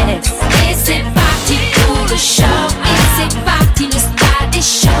baisse. Et c'est parti pour le show, et c'est parti, le stade est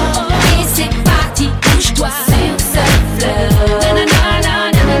chaud. Et c'est parti, touche-toi sur ce flow.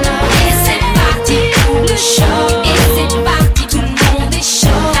 Et c'est parti pour le show, et c'est parti, tout le monde est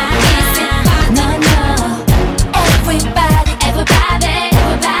chaud. Et c'est parti, everybody, everybody,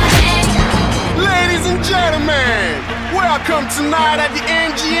 everybody. Ladies and gentlemen, welcome tonight at the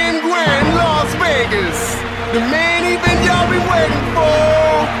GWEN, Las Vegas. The main event y'all been waiting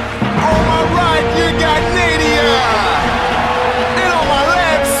for. On my right, you got NADIYA. And on my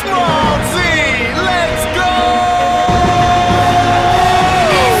left, Small Z. Let's go!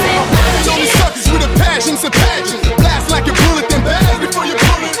 Tony suckers with a passion, it's a pageant. Blast like a bullet, then blast before you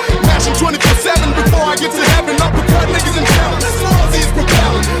pull it. Mashing 24/7 before I get to heaven. Uppercut niggas in town. Small Z is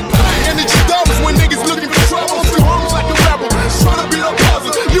propelling. High energy doubles when niggas looking for trouble. I'm still home like a rebel. Trying to beat up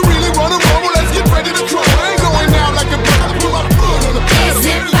puzzle. You really wanna rumble? Let's get ready to trouble. I ain't going out like a brother. Pull my foot on the pedal. Et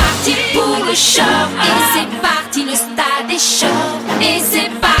c'est parti pour le show, et c'est parti, le stade est chaud. Et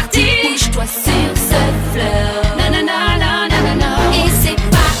c'est parti, bouge-toi sur ce flow. Et c'est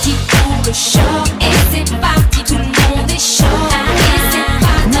parti pour le show, et c'est parti, tout le monde est chaud. Et c'est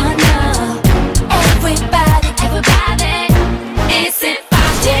parti, everybody, everybody. Et c'est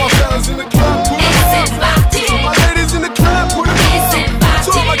parti, All my fellas in the club, put et 'em c'est up. parti, All my ladies in the club, put 'em et up. c'est parti.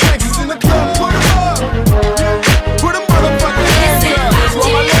 To all my gangsters in the club, put 'em up. Put 'em motherfucking hands up. To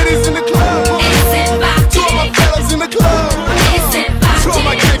all my ladies in the club, put 'em Et c'est up. parti, To all my fellas in the club, et c'est to all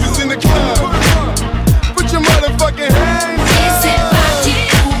my parti. gangsters in the club, put your motherfucking hands Et c'est up. parti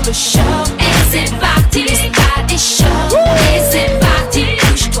pour le show, et c'est parti, le stade est chaud. Et c'est parti,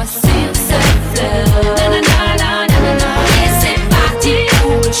 touche-toi sur ce flow. Et c'est parti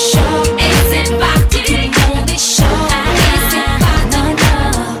pour le show, et c'est parti, tout le monde est chaud. Et c'est parti,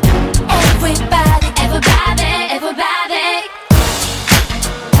 everybody, everybody, everybody.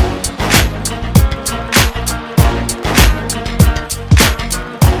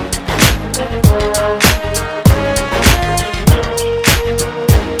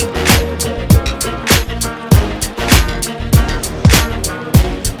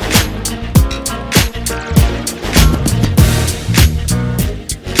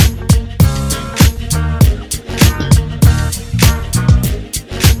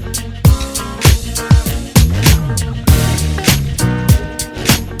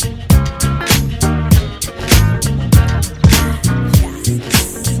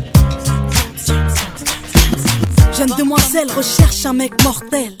 Jeune demoiselle recherche un mec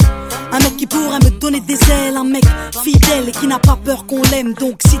mortel, un mec qui pourrait me donner des ailes, un mec fidèle et qui n'a pas peur qu'on l'aime.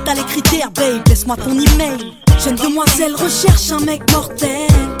 Donc si t'as les critères, babe, laisse-moi ton email. Jeune demoiselle recherche un mec mortel,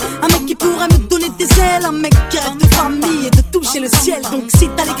 un mec qui pourrait me donner des ailes, un mec qui rêve de famille et de toucher le ciel. Donc si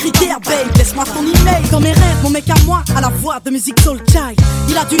t'as les critères, babe, laisse-moi ton email. Dans mes rêves, mon mec à moi a la voix de musique soul child.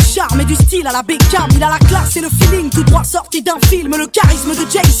 Il a du charme et du style à la Beckham. Il a la classe et le feeling tout droit sorti d'un film. Le charisme de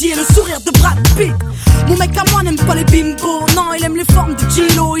Jay-Z et le sourire de Brad Pitt. Mon mec à moi n'aime pas les bimbos, non, il aime les formes de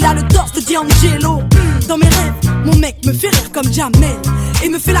Gilo. Il a le torse de D'Angelo. Dans mes rêves, mon mec me fait rire comme Jamel et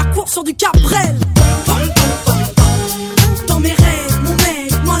me fait la course sur du Cabrel. Dans mes rêves, mon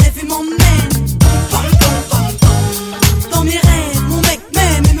mec m'enlève et m'emmène. Dans mes rêves, mon mec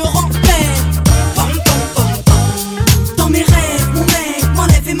m'aime et me rend peine. Dans mes rêves, mon mec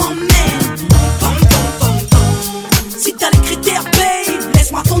m'enlève et m'emmène. Si t'as les critères, babe,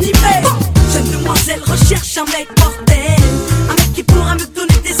 laisse-moi ton email. Jeune demoiselle recherche un mec mortel, un mec qui pourra me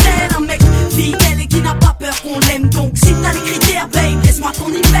donner des ailes, un mec fidèle et qui n'a pas peur qu'on l'aime. Donc si t'as les critères, babe, laisse-moi ton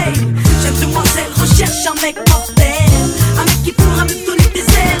email. Jeune demoiselle recherche un mec mortel, un mec qui pourra me donner des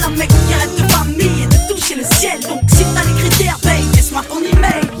ailes, un mec qui rêve de famille et de toucher le ciel. Donc si t'as les critères, babe, laisse-moi ton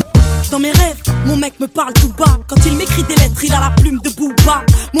email. Dans mes rêves, mon mec me parle tout bas. Quand il m'écrit des lettres, il a la plume de Booba.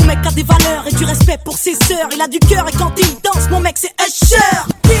 Mon mec a des valeurs et du respect pour ses sœurs. Il a du cœur et quand il danse, mon mec c'est Usher.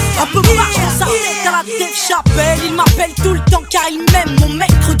 Un peu marche dans sa tête à la à Dave Chappelle, il m'appelle tout le temps car il m'aime. Mon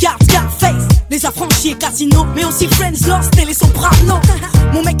mec regarde Scarface, les affranchis et Casino, mais aussi Friends, Lost et les Sopranos.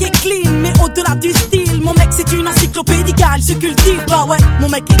 Mon mec est clean, mais au-delà du style, mon mec c'est une encyclopédie car il se cultive. Bah ouais, mon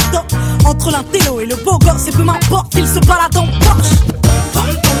mec est top, entre l'intello et le beau gosse, et peu m'importe qu'il se balade en Porsche.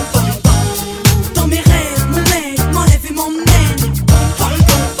 Dans mes rêves, mon mec m'enlève et m'emmène.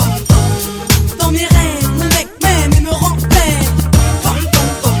 Dans mes rêves, mon mec m'aime et me rend belle.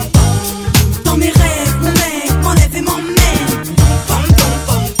 Dans mes rêves, mon mec m'enlève et m'emmène.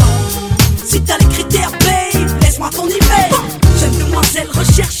 Si t'as les critères, babe, laisse-moi ton email. Jeune demoiselle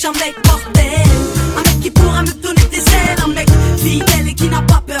recherche un mec mortel, un mec qui pourra me donner des ailes, un mec fidèle et qui n'a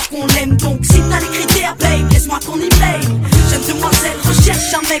pas peur qu'on l'aime. Donc si t'as les critères, babe, laisse-moi ton email. Jeune demoiselle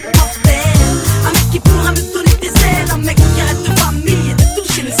recherche un mec mortel, un mec qui pourra me donner des ailes, un mec qui rêve de famille et de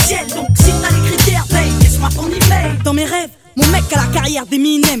toucher le ciel. Donc si t'as les critères, babe, laisse-moi ton email. Dans mes rêves, mon mec a la carrière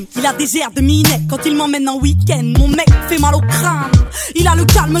d'Eminem, il a des airs de Minet quand il m'emmène en week-end. Mon mec fait mal au crâne, il a le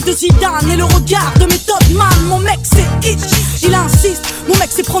calme de Zidane et le regard de Method Man. Mon mec c'est itch, il insiste, mon mec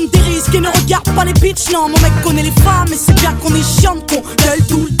c'est prendre des risques et ne regarde pas les bitches. Non, mon mec connaît les femmes et c'est bien qu'on est chiante, qu'on gueule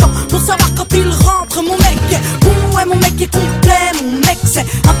tout le temps pour savoir quand il rentre. Mon mec est bon, ouais, mon mec est complet. Mon mec c'est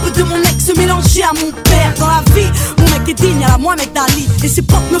un peu de mon ex mélangé à mon père. Dans la vie, mon mec est digne à la Mohamed Ali et ses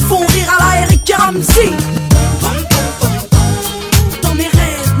potes me font rire à la Eric Ramsey. Dans mes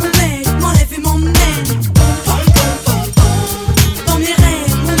rêves, mon mec m'enlève et m'emmène. Dans mes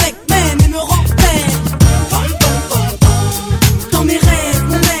rêves, mon mec m'aime et me rend belle. Dans mes rêves,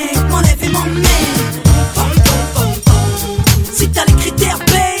 mon mec m'enlève et m'emmène. Si t'as les critères,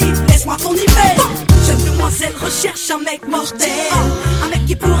 babe, laisse-moi ton email. Jeune demoiselle recherche un mec mortel, un mec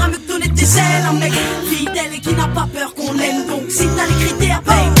qui pourra me donner des ailes, un mec fidèle et qui n'a pas peur qu'on l'aime. Donc si t'as les critères,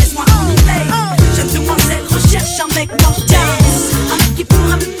 babe, laisse-moi ton email. Jeune demoiselle recherche un mec mortel, un mec qui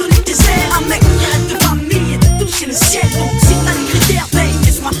pourra me donner des ailes, un mec qui rêve de famille et de toucher le ciel. Donc si t'as les critères, babe,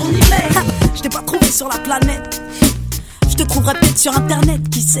 laisse-moi ton email. Je t'ai pas trouvé sur la planète, je te trouverai peut-être sur internet,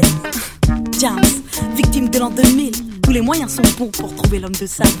 qui sait. Diams, victime de l'an 2000, tous les moyens sont bons pour trouver l'homme de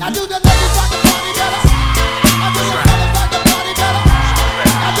sa vie.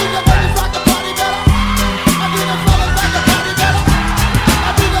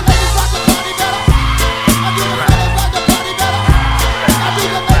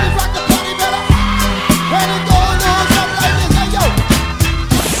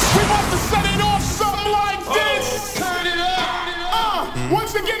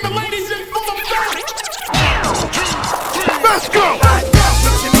 Let's go! I got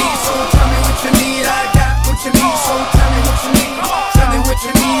what you need, so tell me what you need. I got what you need, so tell me what you need. Tell me what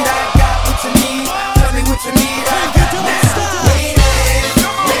you need, I got what you need. Tell me what you need, I got now.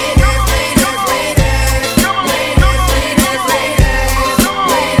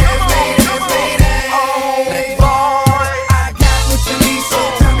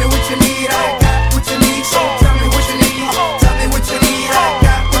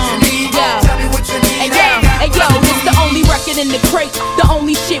 In the crate, the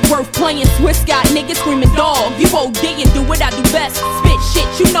only shit worth playing. Swiss got niggas screaming dog. You OD and do what I do best. Spit shit,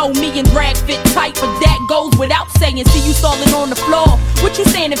 you know me and drag fit tight, but that goes without saying. See you stalling on the floor. What you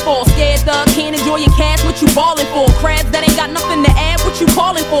standing for? Scared thug, can't enjoy your cash. What you ballin' for? Crabs that ain't got nothing to add. What you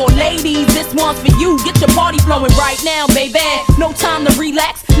callin' for? Ladies, this one's for you. Get your party flowing right now, baby. No time to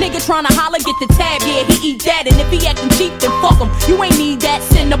relax. Nigga tryna holler, get the tab. Yeah, he eat that, and if he actin' cheap, then fuck him. You ain't need that.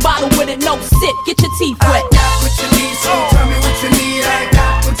 Send a bottle with it, no sip. Get your teeth wet. I got what you need, so tell me what you need. I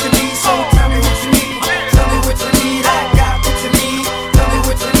got what you need, so tell me what you need. Tell me what you need. I got what you need. Tell me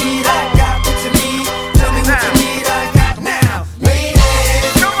what you need. I got what you need. Tell me what you need. I got now.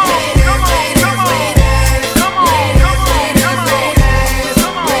 Ladies, come on, ladies, come on, ladies, come on, ladies, come on, ladies,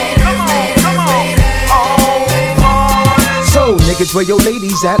 So niggas, where your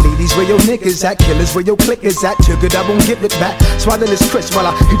ladies at? Ladies, where your niggas at? Killers, where your clickers at? Triggered, I won't give it back. Swallow this crisp while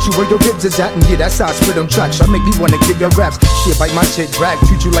I hit you where your ribs is at. And yeah, that's how I spit on tracks. I make me wanna give your raps. Shit, bite my shit, drag.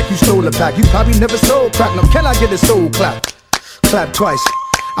 Treat you like you stole a pack. You probably never sold crack. Now can I get a soul clap? Clap twice.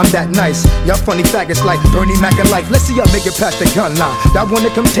 I'm that nice. Y'all funny faggots like Bernie Mac and life. Let's see y'all make it past the gun line. That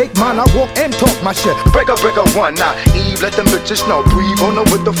wanna come take mine, I walk and talk my shit. Break up one now. Eve, let them bitches know. Breathe on them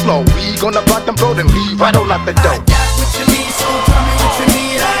with the flow. We gonna block them, bro, then leave right on out the door. I got what you need, so tell me what you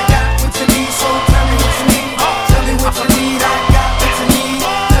need. I got what you need, so tell me what you need. Tell me what you need. I got what you need.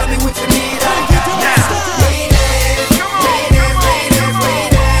 Tell me what you need. I got now. Ladies, come on, ladies, ladies,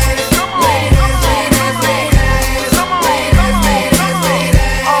 ladies, come on, ladies, ladies, ladies, come on, ladies, ladies.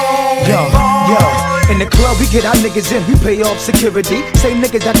 Yo, in the club we get our niggas in, we pay off security. Same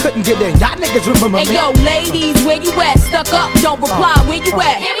niggas that couldn't get in, y'all niggas remember me. Hey yo, ladies, where you at? Stuck up, don't reply, where you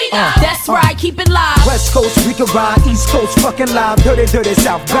at? Here we That's right, keep it live. West Coast, we can ride. East Coast, fucking live. Dirty, dirty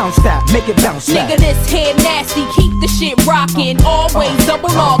South, bounce that, make it bounce back. Nigga, this head nasty, keep the shit rockin'. Always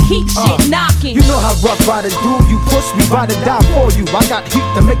double R, keep shit knockin'. You know how rough riders do. You push me, ride or die for you. I got heat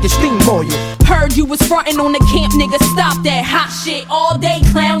to make you steam for you. Heard you was frontin' on the camp, nigga. Stop that hot shit all day,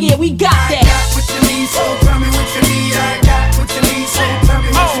 clown. Yeah, we got that. I got what you need, so tell me what you need. I got what you need, so tell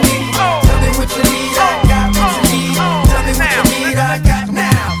me what you need. Tell me what you need. I got what you need. Tell me what you need. I got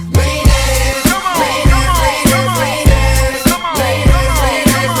now.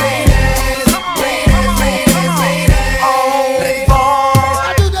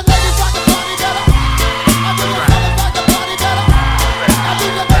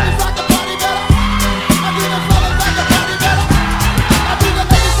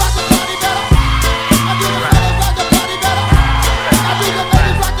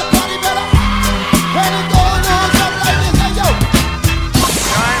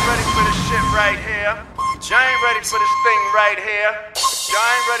 For this thing right here. Y'all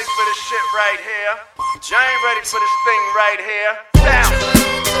ain't ready for this shit right here. Y'all ain't ready for this thing right here. Bounce,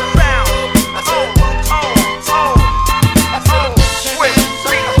 bounce, switch,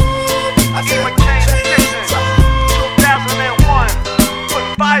 Even Kane Kitchen, 2001. Put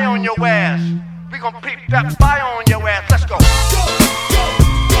fire on your ass. We gon' peep that fire on your ass. Let's go.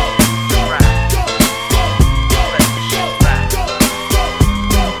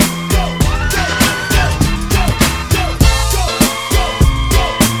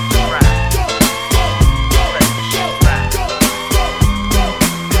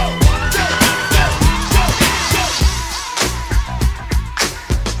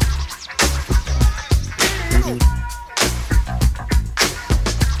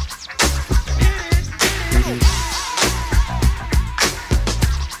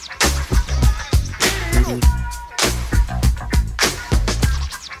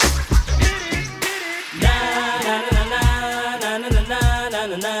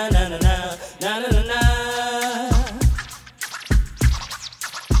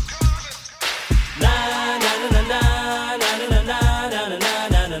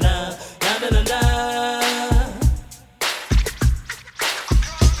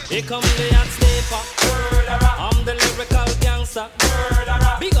 Here come the hot stepper. I'm the lyrical gangster.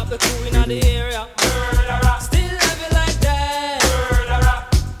 Big up the crew in the area. Still have it like that.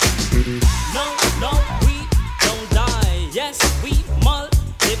 No, no, we don't die. Yes, we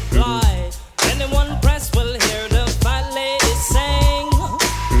multiply. Anyone press will hear the fat lady sing.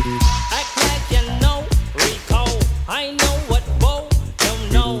 Act like you know Rico. I know what Bo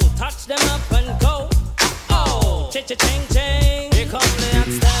don't know. Touch them up and go. Oh, cha-cha-ching, ching. Here come the hot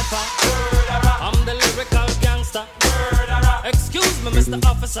stepper. I'm the lyrical gangster. Excuse me, Mr.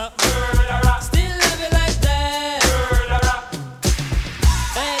 Officer. Still have it like that.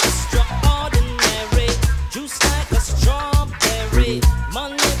 Extraordinary. Juice like a strawberry.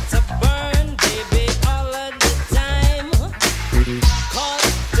 Money to burn, baby, all of the time. Cut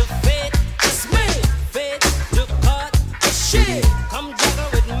to fit, it's me. Fit to cut the shit. Come juggle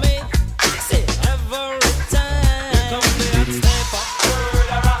with me. That's it, every time. Here come the hot stepper.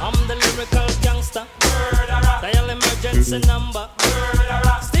 I'm the lyrical gangster. Dial emergency number.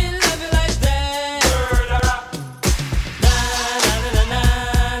 Still have it like that. Na na na na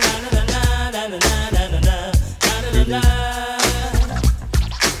na na na na na na na na.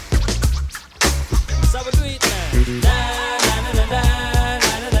 So we do it, man. Na na na na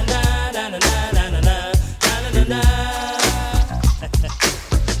na na na na na na na na.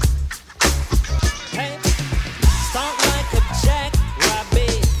 Hey, start like a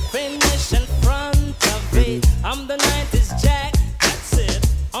jackrabbit, finish in front of it. I'm the 90's Jack, that's it,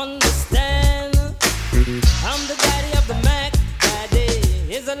 understand? I'm the daddy of the Mac, daddy.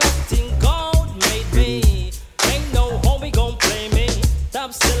 Is a Latin gold made me. Ain't no homie gon' play me.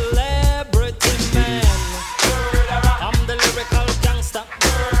 Top celebrity man. I'm the lyrical gangster.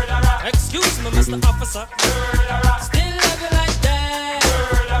 Excuse me, Mr. Officer. Still have it like that.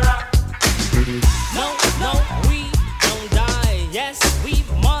 No, no, we don't die. Yes, we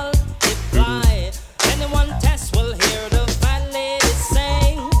multiply. Anyone test will hear the fat lady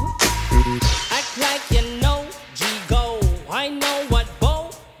sing. Act like you know G-Go. I know what Bo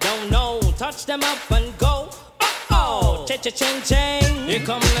don't know. Touch them up and go. Oh, cha-cha-ching-ching. Here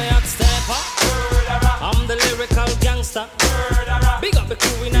come the hot stepper. I'm the lyrical gangster. Big up the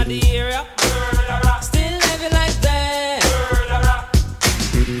crew in the area. Still have it like that.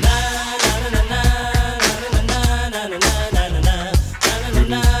 Na na na na na na na na na na na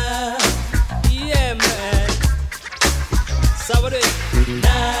na. Yeah, man. So what do it?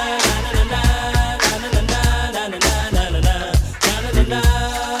 Na na na na na na na na na na na na na na.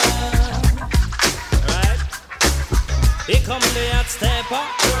 come the hot stepper.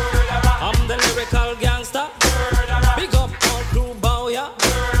 I'm the lyrical gangster. Big up all crew bow ya.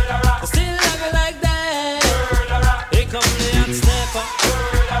 Still love you like that. Here come the hot stepper.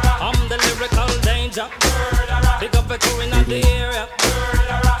 I'm the lyrical danger. Big up a crew in the area.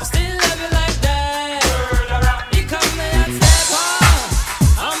 Still love you like that. Here come the hot stepper.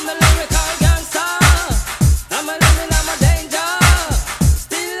 I'm the lyrical gangster. I'm a living, I'm a danger.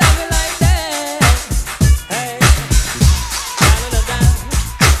 Still love you like that. Hey.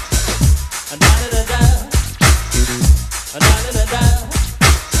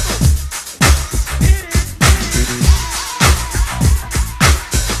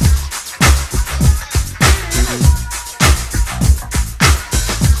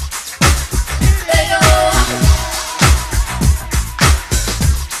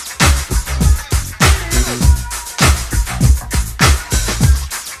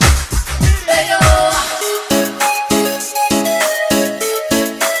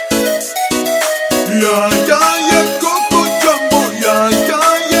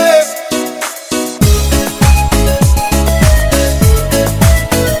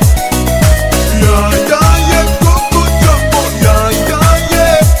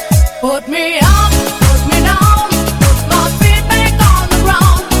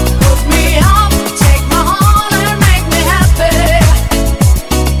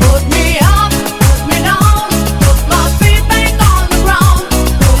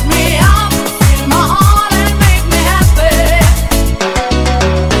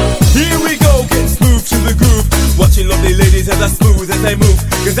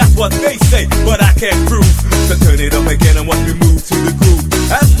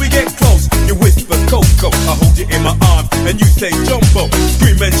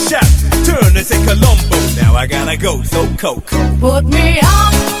 Go, so Coco. Put me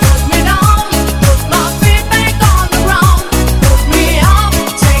up, put me down, put my feet back on the ground. Put me up,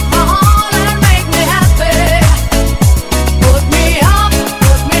 take my heart and make me happy. Put me up,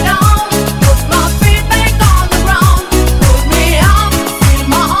 put me down, put my feet back on the ground. Put me up, feel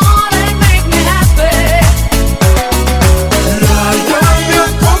my heart and make me happy. Yeah, yeah, yeah,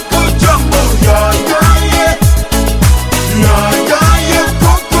 Coco Jumbo, yeah, yeah, yeah. Yeah, yeah, yeah,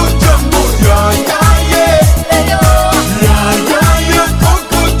 Coco Jumbo,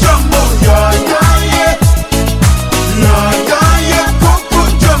 yeah, yeah, yeah.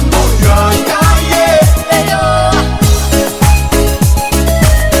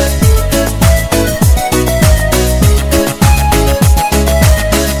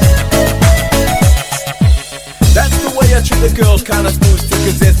 Kinda smooth too,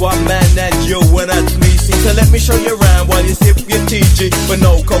 cause there's one man that you and that's me. See, so let me show you around while you sip your TG. But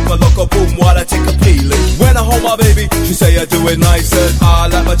no coca loco boom while I take a peeling. When I hold my baby, she say I do it nice. And I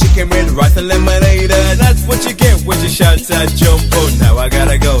like my chicken with rice and lemonade. And that's what you get when you shout that jumbo. Now I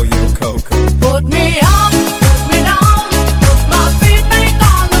gotta go, yo Coco. Put me up, put me down, put my feet back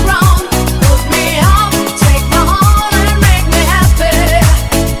on the ground. Put me up, take my heart and make me happy.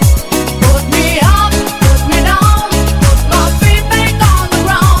 Put me up, put me down, put my feet back on the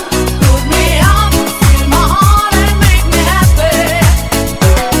ground. Put me up, feel my heart and make me happy.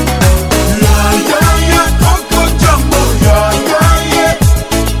 Yeah, yeah, yeah, Coco Jumbo, yeah, yeah, yeah.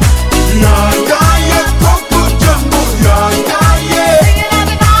 Yeah, yeah, yeah, Coco Jumbo, yeah, yeah, yeah. Singing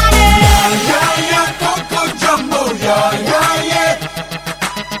everybody.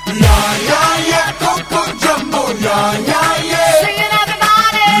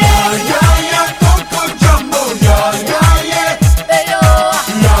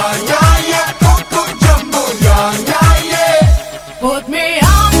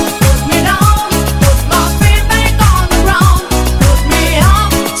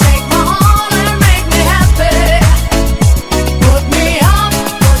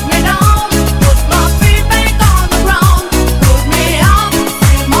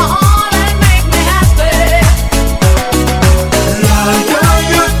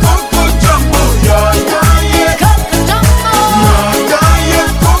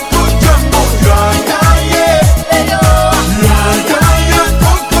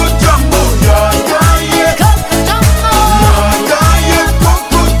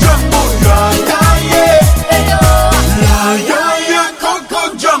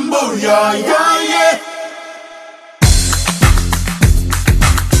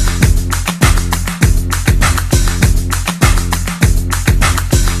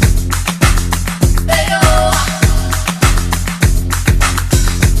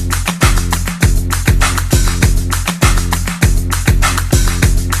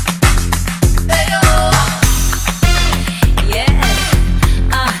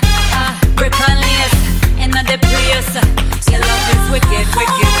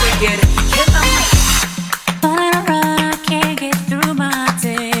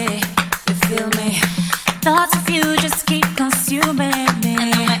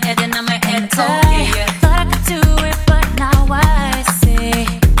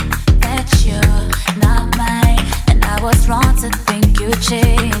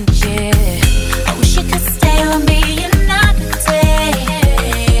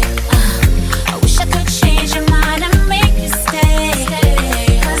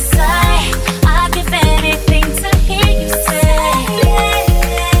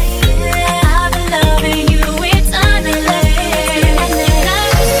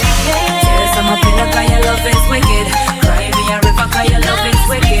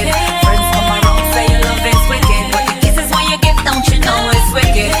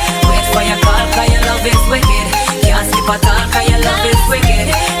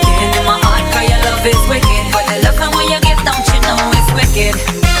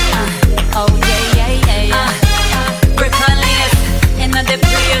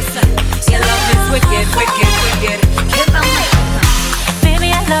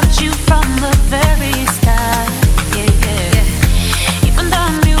 loved you from the very start. Yeah, yeah. Even though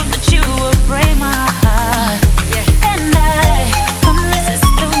I knew that you would break my heart. And I couldn't resist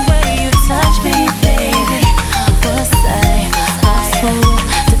the way you touch me, baby. Was I fool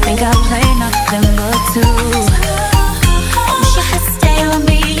to think I played nothing but two? I wish I could stay with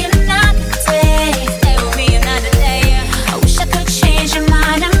me another day. Stay with me another day. I wish I could change your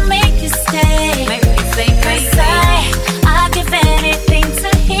mind and make you stay. Make me think, cause I'd give anything to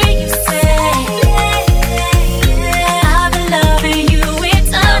hear you say I've been loving you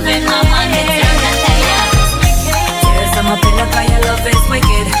eternally. Tears on my pillow cause your love is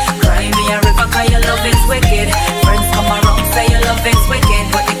wicked. Cry me a river cause your love is wicked. Friends come around say your love is wicked.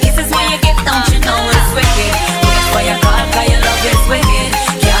 But the kisses when you give don't you know it's wicked. Wait for your call cause your love is wicked.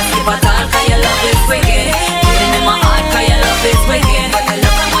 Can't sleep at all cause your love is wicked. Feeling in my heart cause your love is wicked. But the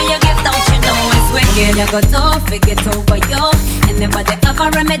love when you give don't you know it's wicked. You got to forget over you. And never they have a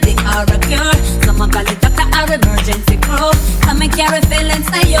remedy or a cure. Someone call it doctor or emergency crew. Come and carry feelings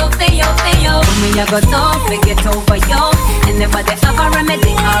for you, for you, for you. Me you got to forget over you. And never they have a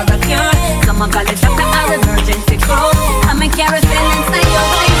remedy or a cure. Someone call it doctor or emergency crew. Come and carry feelings for you,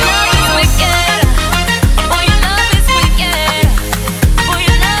 for you. It's wicked. Oh, your love is wicked. Oh,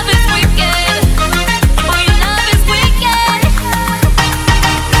 your love is wicked. Oh, your love is wicked.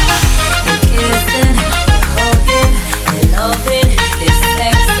 You're kissing, you're holding, you're loving, you're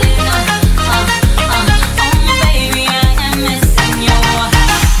sexing. Oh, baby, I am missing you.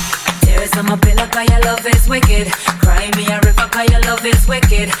 Tears on my pillow 'cause your love is wicked. Cry me a river 'cause your love is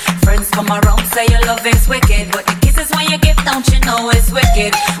wicked. Friends come around say your love is wicked. But the kisses when you give don't you know it's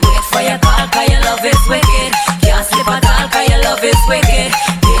wicked. Wait for your call 'cause your love is wicked. Can't sleep at all 'cause your love is wicked.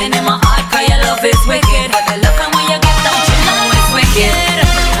 Beating in my heart 'cause your love is wicked. But the love when you give don't you know it's wicked.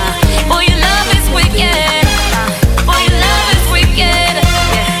 Boy, your love is wicked. Boy, your love is wicked.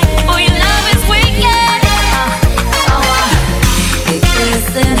 Boy, your love is wicked. You're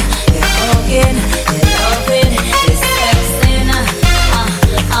kissing, you're hugging, you're loving, you're sexing.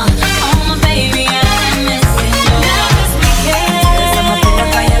 Oh my baby, I'm missing you. Love is wicked. Tears on my pillow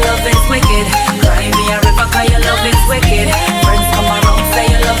 'cause your love is wicked. Cry me a river 'cause your love is wicked. Friends come around say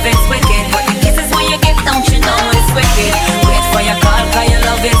your love is wicked. But the kisses when you give don't you know it's wicked. Wait for your call 'cause your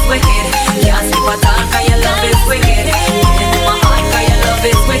love is wicked. Can't sleep at all 'cause your love is wicked. And in my heart 'cause your love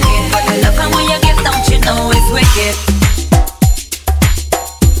is wicked. But the love when you give don't you know it's wicked.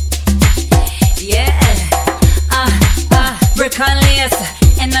 Yeah, brick and lace,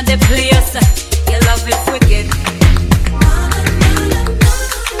 in the place, your love is wicked.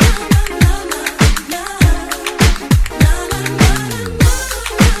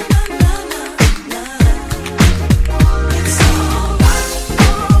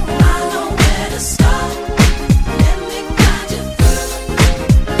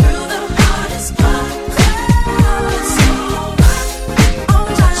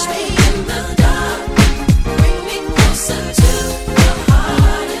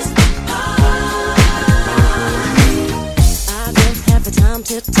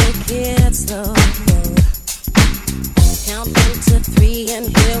 To take it slow. Count 1 to 3 and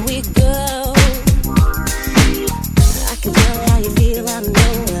here we go. I can tell how you feel, I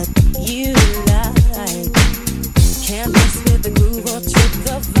know what you like. Can't mess with the groove or trip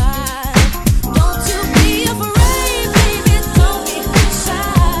the vibe. Don't you be afraid, baby, don't be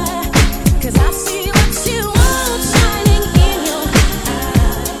shy. 'Cause I see what you want shining in your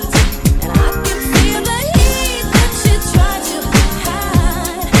eyes. And I can feel the heat that you try to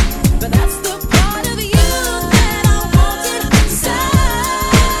hide. But that's the part of you that I want inside.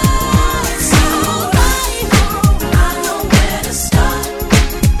 So right, I know where to start.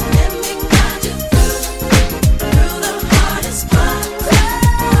 Let me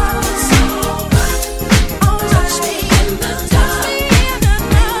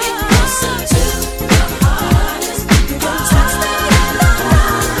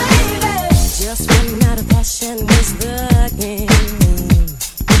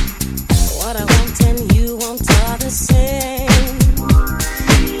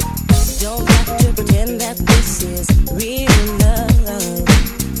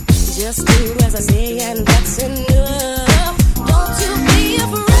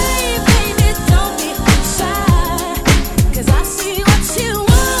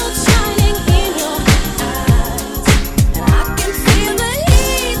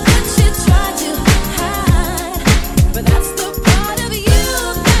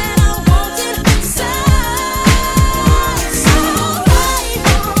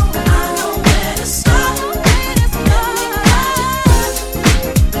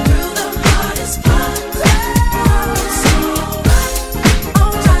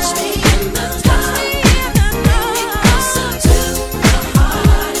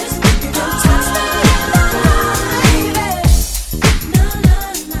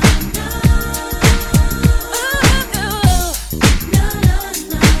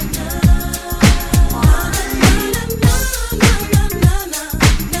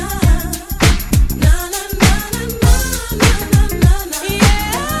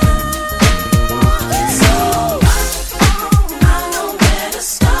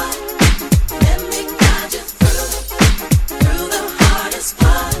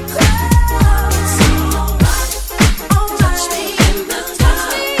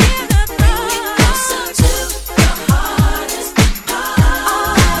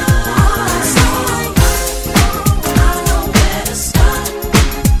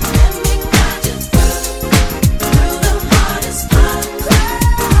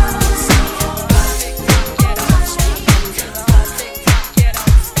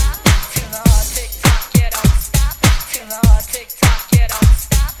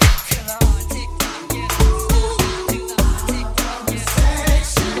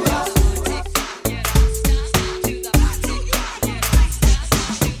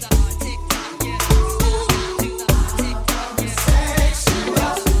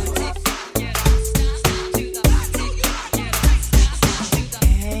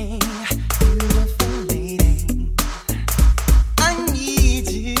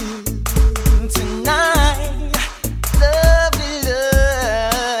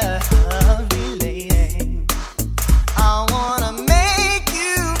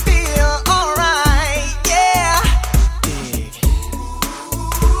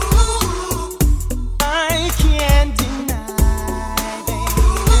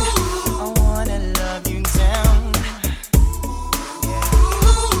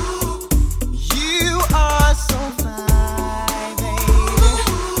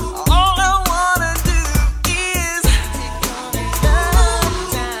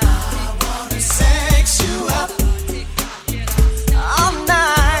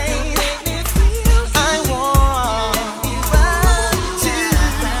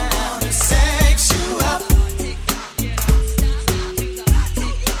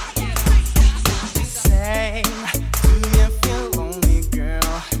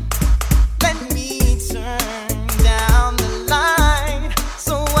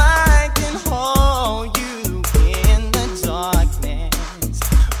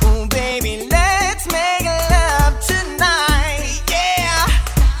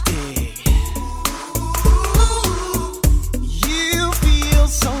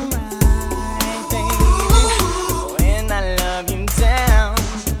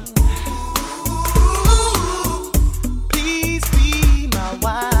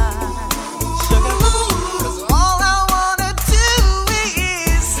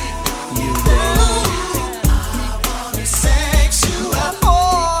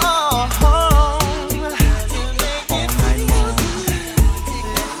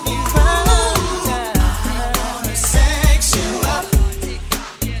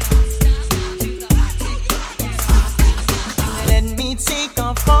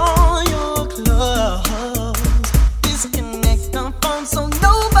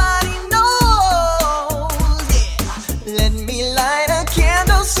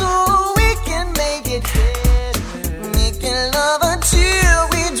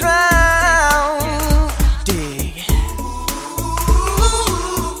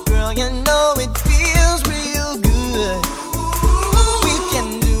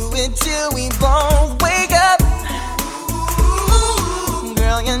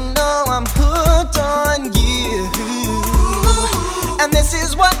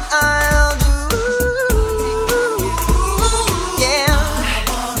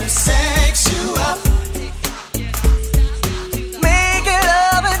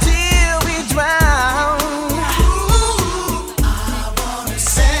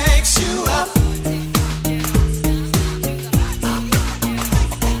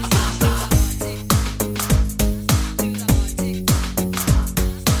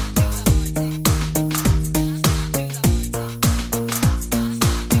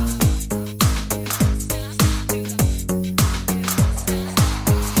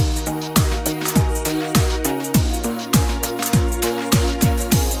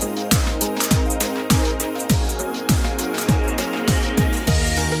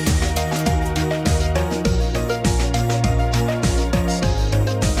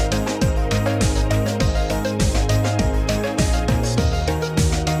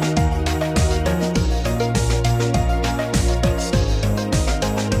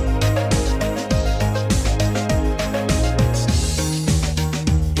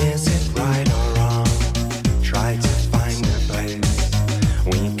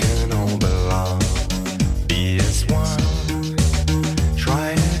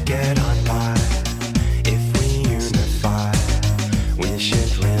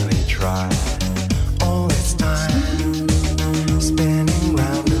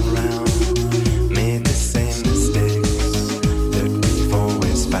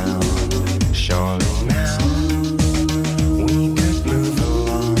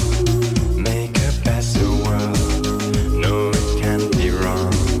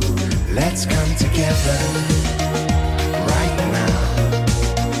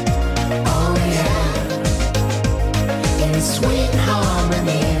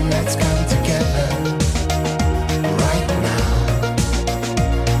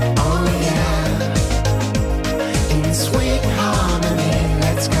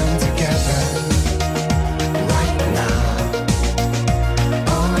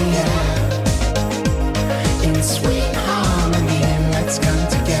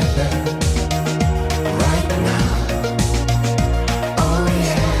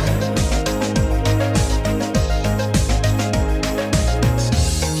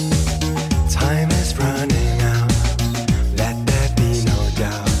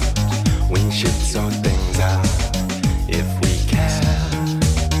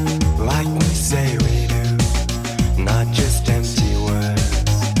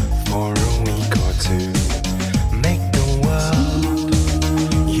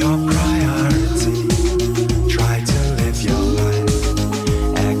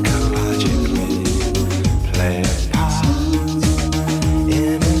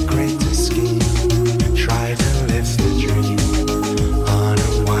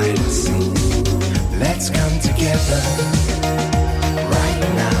together right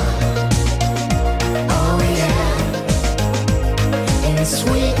now. Oh yeah, in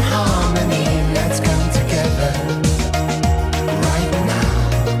sweet harmony, let's come together right now.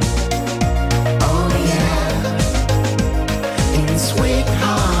 Oh yeah, in sweet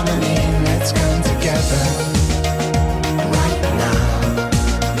harmony, let's come together right now.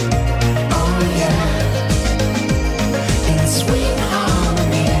 Oh yeah, in sweet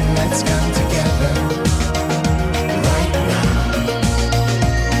harmony, let's come together right now.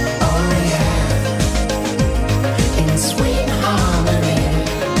 Oh yeah, in sweet harmony.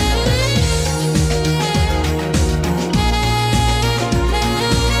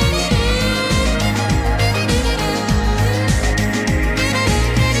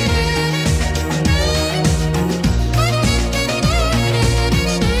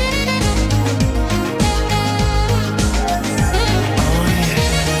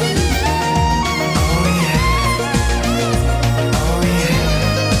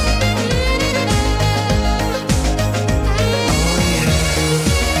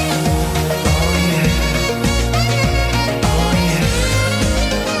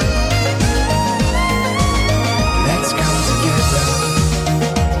 Let's come together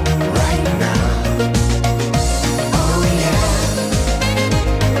right now. Oh yeah,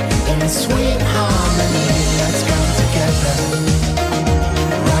 in sweet harmony, let's come together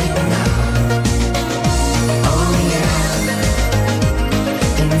right now. Oh yeah,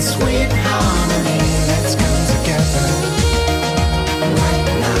 in sweet harmony, let's come together right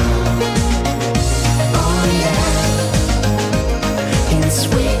now. Oh yeah, in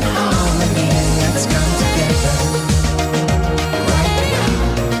sweet harmony, let's come together right now.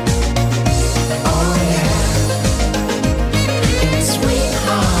 Oh yeah, in sweet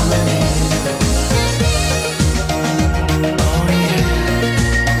harmony. Oh yeah,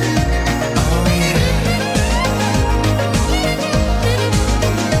 oh yeah, oh yeah, oh yeah.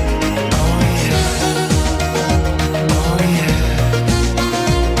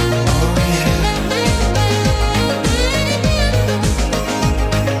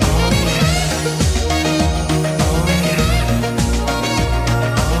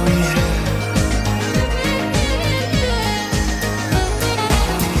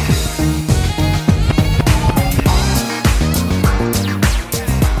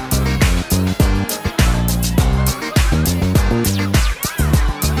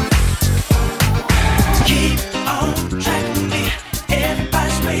 Keep on track with me.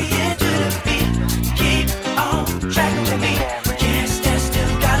 Everybody's swaying to the beat. Keep on track with me. Can't stand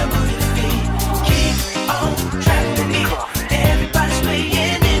still, gotta move your feet. Keep on track with me. Everybody's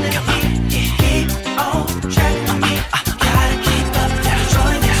swaying in the beat. Keep on track with me. Gotta keep up, gotta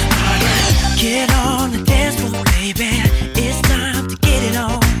join this party. Get on the dance floor, baby. It's time to get it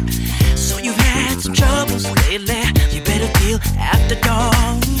on. So you've had some troubles lately. You better deal after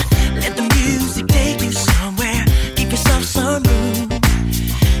dawn. Let the music take you somewhere. Give yourself some room.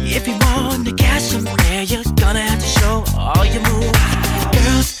 If you want to catch somewhere, you're gonna have to show all your moves.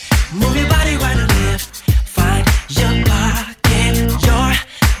 Girls, move your body right and left. Find your pocket. You're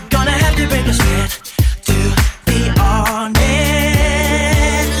gonna have to break a sweat to be on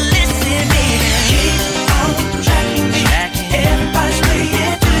it. Listen, baby. Keep on track with me. Everybody's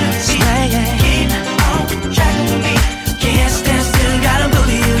swaying to the beat. Keep on track with me. Can't stand still, gotta move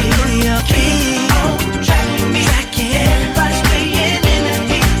you. Keep on track with me. Everybody's swaying in the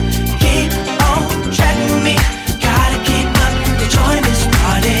beat. Keep on track with me. Gotta keep up to join this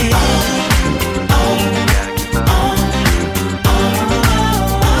party.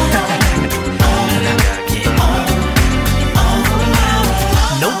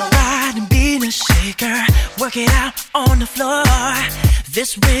 No pride in being a shaker. Work it out on the floor.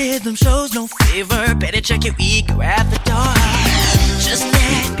 This rhythm shows no favor. Better check your ego at the door. Just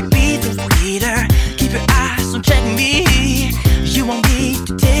let me be the leader. Keep your eyes on check me. You won't need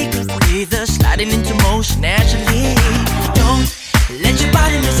to take a breather. Sliding into motion naturally. Don't let your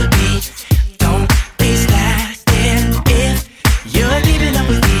body miss a beat. Don't be slacked in. If you're keeping up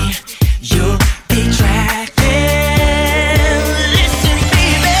with me, you'll be tracked in. Listen,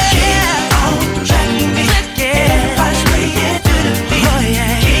 baby. Keep on track with me. Everybody's swaying to the beat. Oh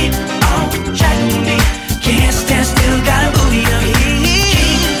yeah. Keep on track with me. Can't stand still, gotta move your feet.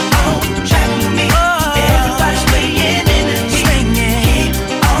 Keep on track with me. Everybody's swaying in the beat. Keep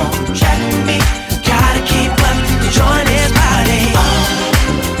on track with me. Gotta keep up to join this party.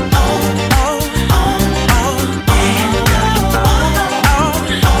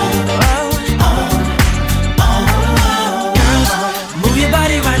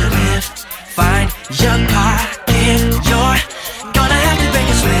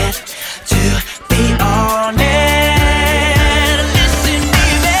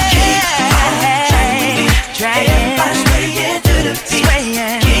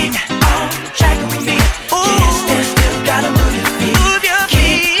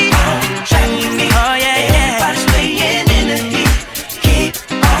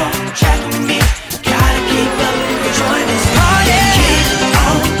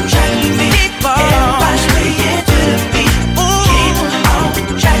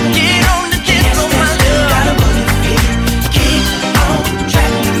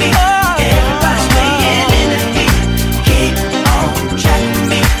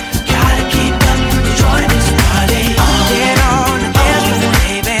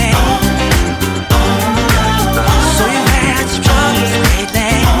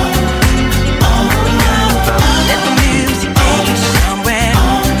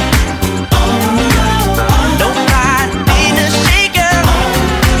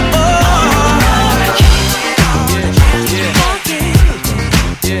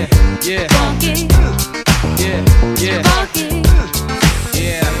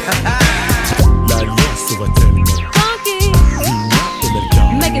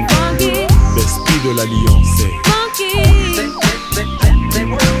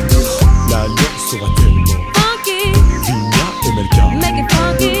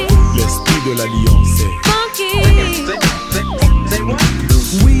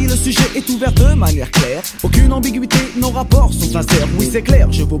 rapports sont sincères, oui c'est clair.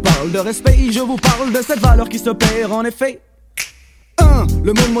 Je vous parle de respect, je vous parle de cette valeur qui se perd en effet.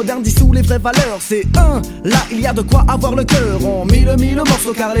 Le monde moderne dissout les vraies valeurs, c'est là il y a de quoi avoir le cœur. En mille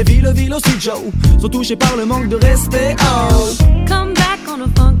morceaux car les villes aussi Joe sont touchées par le manque de respect. Come back on a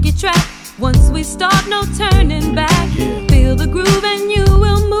funky track. Once we start, no turning back. Feel the groove and you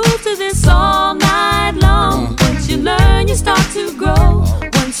will move to this all night long. Once you learn, you start to grow.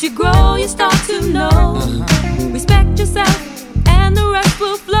 Once you grow, you start to know. Respect yourself and the rest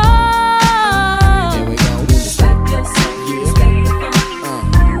will flow. Here we go. Respect yourself.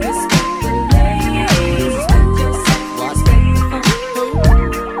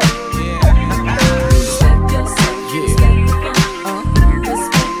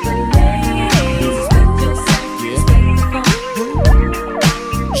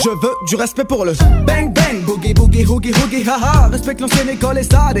 Je veux du respect pour le bang bang, boogie boogie, hoogie hoogie, haha. Respecte l'ancienne école et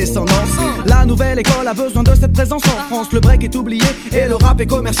sa descendance. La nouvelle école a besoin de cette présence en France. Le break est oublié et le rap est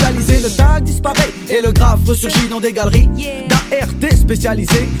commercialisé. Le tag disparaît et le graphe ressurgit dans des galeries d'ART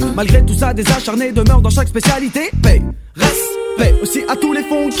spécialisées. Malgré tout ça, des acharnés demeurent dans chaque spécialité. Paix, respect aussi à tous les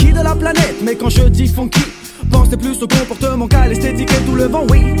funky de la planète. Mais quand je dis funky, pensez plus au comportement qu'à l'esthétique et tout le vent,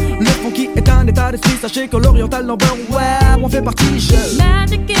 oui. Le funky est un état d'esprit, sachez que l'oriental number, ouais, on fait partie.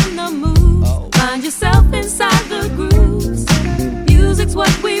 Magic in the moves, find yourself inside the grooves. Music's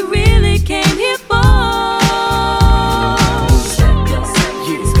what we really came here for.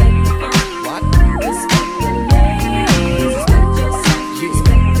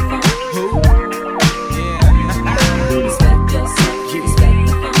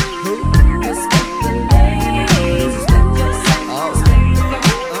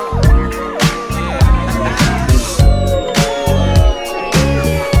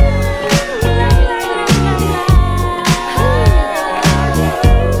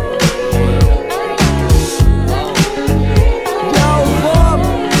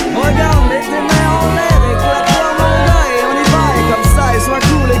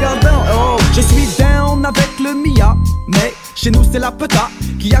 Chez nous c'est la PEPA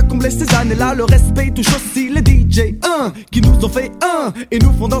qui a comblé ces années-là. Le respect touche aussi les DJ qui nous ont fait et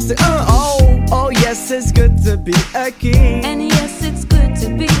nous font danser Oh yes, it's good to be a king. And yes, it's good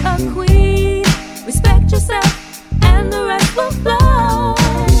to be a queen. Respect yourself and the rest will flow.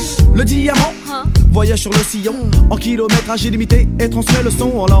 Le diamant voyage sur le sillon en kilométrage illimité et transmet le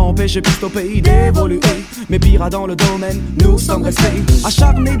son. On l'a empêché piste au pays d'évoluer. Mais pire dans le domaine, nous sommes restés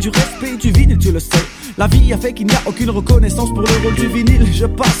acharnés du respect du vinyle, tu le sais. La vie a fait qu'il n'y a aucune reconnaissance pour le rôle du vinyle. Je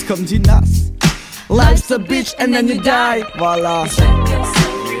passe comme dit Nas. Life's a bitch and then you die. Voilà.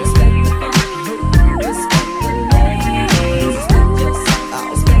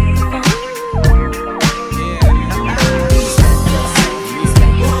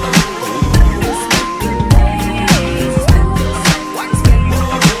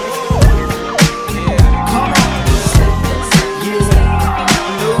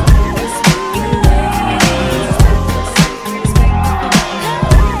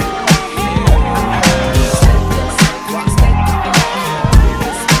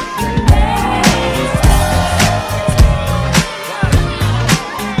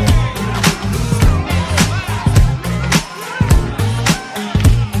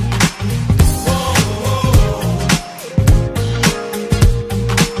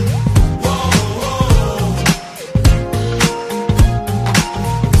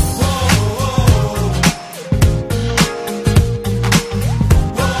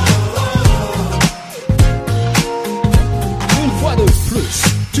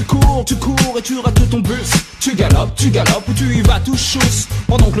 Tu galopes ou tu y vas tout chousse.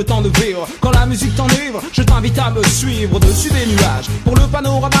 Pendant que le temps de vivre, quand la musique t'enivre, je t'invite à me suivre au-dessus des nuages. Pour le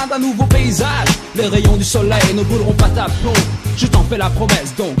panorama d'un nouveau paysage, les rayons du soleil ne brûleront pas ta peau. Je t'en fais la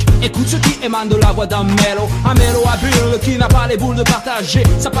promesse donc, écoute ce qui émane de la voix d'un mélo. Un mélo habile qui n'a pas les boules de partager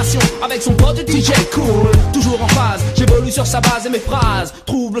sa passion avec son pote DJ cool. Toujours en phase, j'évolue sur sa base et mes phrases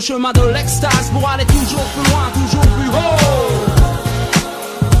trouvent le chemin de l'extase pour aller toujours plus loin, toujours plus haut.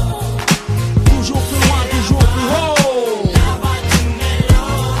 Toujours plus loin, toujours plus haut.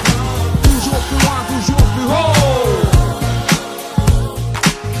 Toujours plus loin, toujours plus haut.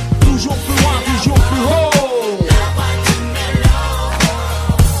 Toujours plus loin, toujours plus haut.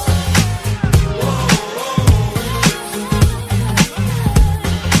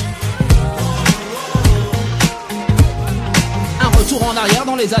 En arrière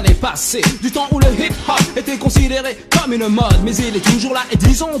dans les années passées, du temps où le hip-hop était considéré comme une mode, mais il est toujours là et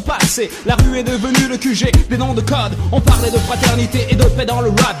 10 ans ont passé. La rue est devenue le QG des noms de code. On parlait de fraternité et de paix dans le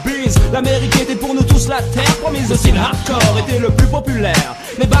rap biz. L'Amérique était pour nous tous la terre promise. Aussi le hardcore était le plus populaire.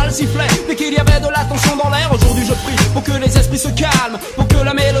 les balles sifflaient dès qu'il y avait de la tension dans l'air. Aujourd'hui je prie pour que les esprits se calment, pour que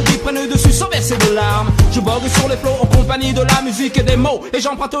la mélodie prenne le dessus sans verser de larmes. Je vogue sur les flots en compagnie de la musique et des mots, et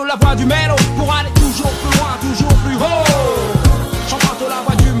j'emprunte la voix du mélo pour aller toujours plus loin, toujours plus haut. J'emprunte la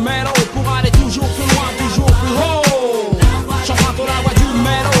voix du mélo pour aller toujours plus loin, toujours plus haut. J'emprunte la voix du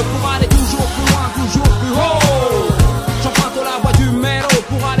mélo pour aller toujours plus loin, toujours plus haut. J'emprunte la voix du mélo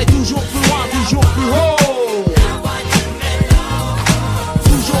pour aller toujours plus loin, toujours plus haut.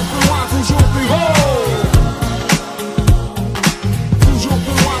 Toujours plus loin, toujours plus haut. Toujours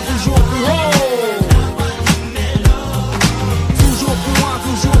plus loin, toujours plus haut. Toujours plus loin,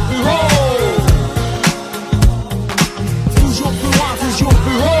 toujours plus haut. Toujours plus loin, toujours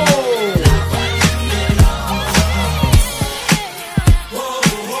plus haut.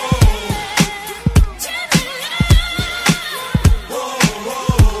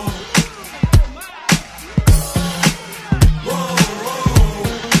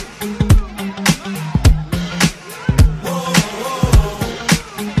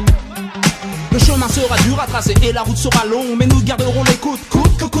 Le chemin sera dur à tracer et la route sera longue, mais nous garderons les coudes,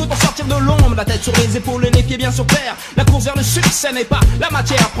 coûte que coûte pour sortir de l'ombre. La tête sur les épaules et les pieds bien sur terre. La course vers le succès n'est pas la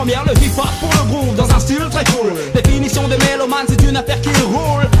matière première. Le hip-hop pour le groove dans un style très cool. Définition des mélomanes, c'est une affaire qui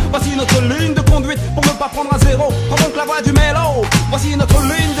roule. Voici notre ligne de conduite pour ne pas prendre un zéro. Prends donc la voie du mélo. Voici notre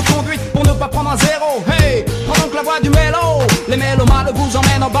ligne de conduite pour ne pas prendre un zéro. Hey, prends donc la voie du mélo. Les mélomanes vous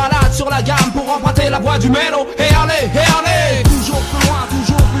emmènent en balade sur la gamme pour emprunter la voie du mélo. Et allez, toujours plus loin,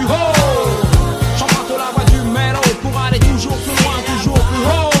 toujours plus haut. J'emprunte la voie du mélo pour aller toujours plus loin, toujours plus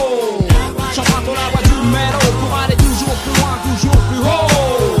haut. J'emprunte la voie du mélo pour aller toujours plus loin, toujours plus haut.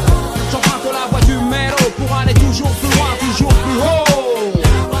 J'emprunte la voie du mélo pour aller toujours plus loin, toujours plus haut.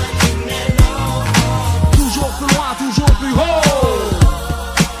 Toujours plus loin, toujours plus haut.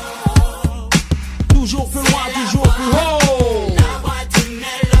 Toujours plus loin, toujours plus haut.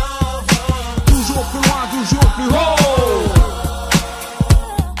 Toujours plus loin, toujours plus haut.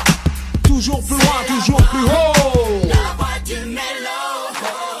 Toujours plus loin, toujours plus haut. La voix du mélo.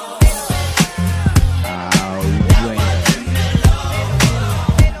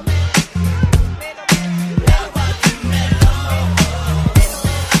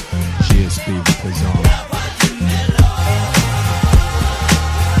 GSP représente.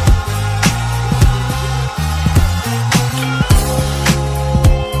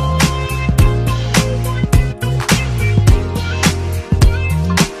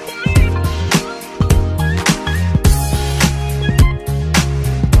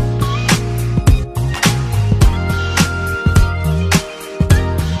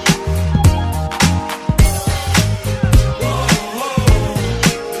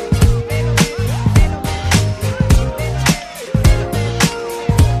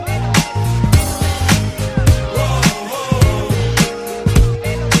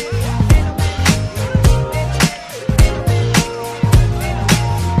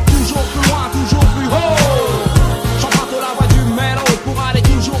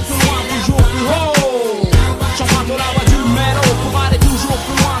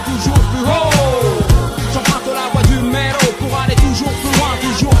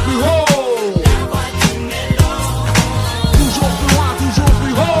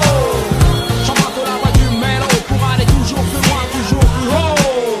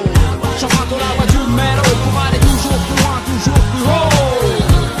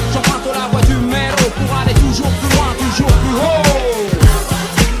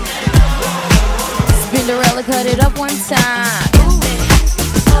 Cut it up one time.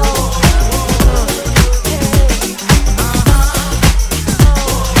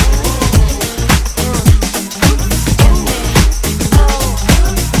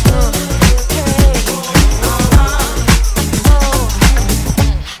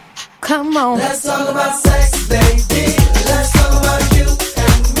 Come on. Let's talk about sex, baby. Let's talk about you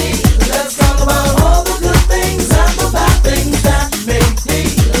and me. Let's talk about all the good things and the bad things that make me.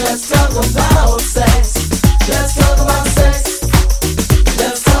 Let's talk about sex. Let's talk about sex.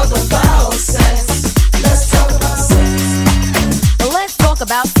 Let's talk about sex. Let's talk about sex. Let's talk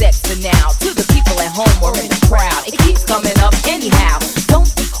about sex for now. To the people at home or in the crowd, it keeps coming up anyhow. Don't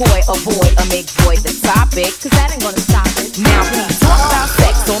be coy, avoid, or make void the topic, cause that ain't gonna stop it. Now please talk about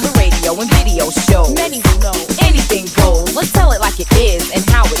sex on the radio and video shows. Many who know anything goes. Let's tell it like it is and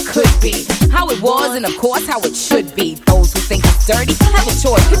how it could be, how it was and of course how it should be. Those who think it's dirty have a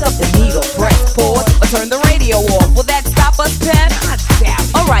choice. Pick up the needle, press pause, or turn the radio off. Will that stop us, Pep? I doubt.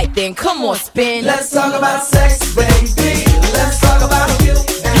 Alright then, come on, spin. Let's talk about sex, baby. Let's talk about you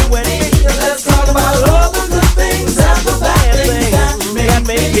and me. Let's talk about all the good things and the bad things that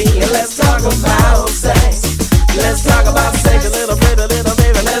make me. Let's talk about sex. Let's talk about sex a little bit, a little bit.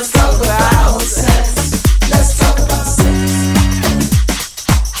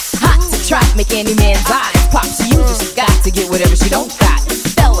 got.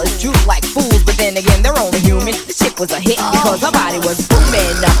 Fellas droop like fools, but then again, they're only human. The chick was a hit because her body was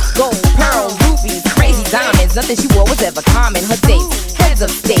booming. Gold, pearl, rubies, crazy diamonds. Nothing she wore was ever common. Her dates, heads of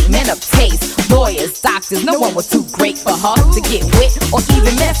state, men of taste, lawyers, doctors. No one was too great for her to get with or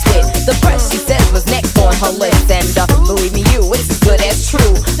even mess with. The press, she says, was next on her list. And believe me, you, it's as good as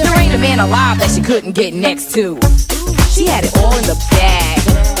true. There ain't a man alive that she couldn't get next to. She had it all in the bag,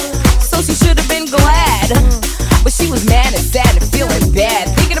 so she should have been glad. But she was mad and sad and feeling bad,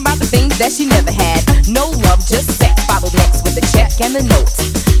 thinking about the things that she never had. No love, just sex. Followed next with the check and the note.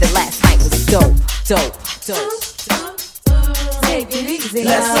 That last night was dope, dope, dope. Take it easy.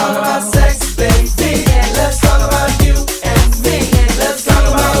 Let's talk about sex, baby. Let's talk about you and me. Let's talk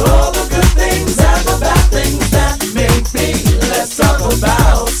about all the good things and the bad things that may be. Let's talk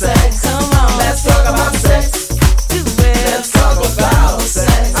about sex. Come on. Let's talk about sex. Let's talk about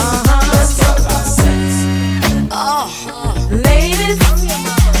sex. Let's talk about sex. Oh, ladies,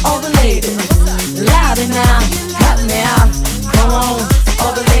 all the ladies, louder now, help me out. Come on,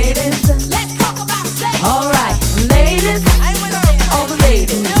 all the ladies, let's talk about sex. All right, ladies, all the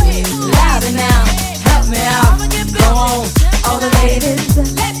ladies, louder now, help me out. Come on, all the ladies,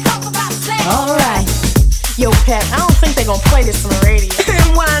 let's talk about sex. All right. Yo, Pat, I don't think they gon' play this on the radio.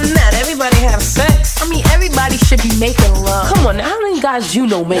 Why not? Everybody have sex. I mean, everybody should be making love. Come on, how many guys you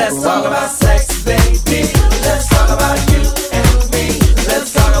know make love? Let's talk about sex, baby. Let's talk about you and me.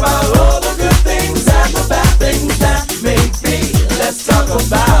 Let's talk about all the good things and the bad things that may be. Let's talk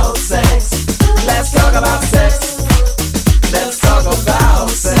about sex. Let's talk about sex. Let's talk about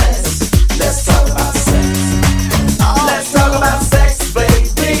sex. Let's talk about sex. Let's talk about sex,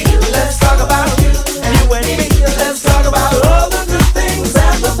 baby. Let's talk about you and me. Let's talk about all the good things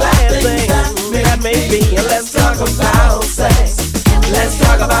and the bad things that may be. Let's talk about sex. Let's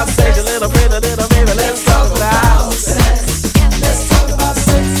talk about sex a little bit, baby. Let's talk about sex. Let's talk about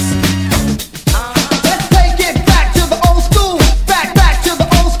sex. Let's take it back to the old school. Back to the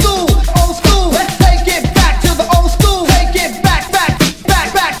old school. Old school. Let's take it back to the old school. Take it back. Take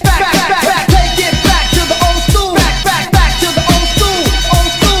it back to the old school. Back to the old school.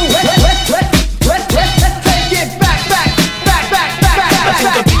 Old school. Let's take it back. To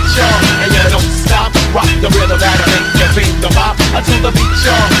the beat, y'all, and you don't stop. Rock the rhythm that'll make you beat the bop. To the beat,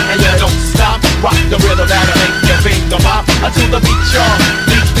 y'all, and you don't stop. Rock the rhythm that'll make you beat the bop. To the beat, y'all,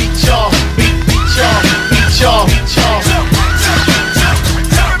 beat y'all, beat y'all, beat y'all, beat y'all.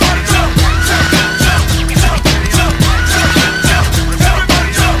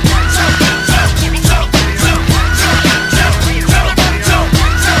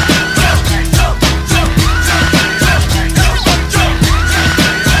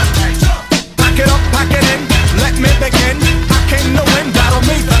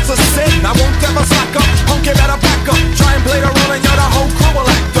 I won't ever slack up, punk you better back up. Try and play the role and you're the whole crew will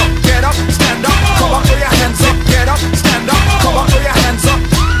act up. Get up, stand up, come on, throw your hands up. Get up, stand up, come on, throw your hands up.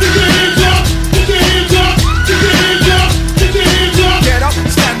 Get your hands up, get your hands up, get your hands up, get your hands up. Get up,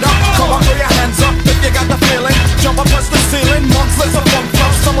 stand up, come on, throw your hands up. If you got the feeling, jump up touch the ceiling. Monsters of funk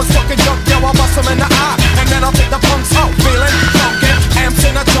flow, someone's fucking junk, yo, I'll bust them in the eye. And then I'll take the punks out, feeling funkin'. Amps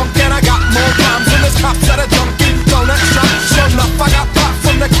in a junk and I got more rhymes than this cops at a junkie. Donut shop, sure enough, I got pop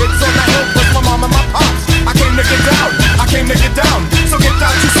from the kids on the hill with my mom and my pops. I came to get down, I came to get down. So get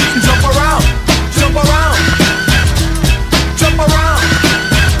out your seat and jump around, jump around, jump around,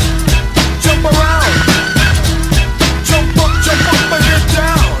 jump around, jump up and get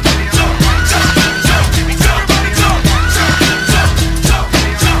down.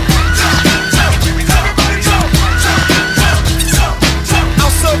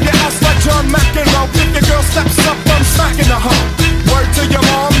 I'll serve your ass like John McEnroe. If your girl steps up, I'm smacking the hoe. Word to your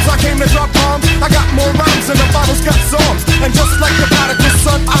moms, I came to drop bombs. I got more rhymes and the bottle's got songs. And just like the prodigal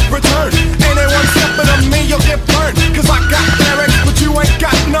son, I've returned. Anyone stepping on me, you'll get burned. Cause I got lyrics, but you ain't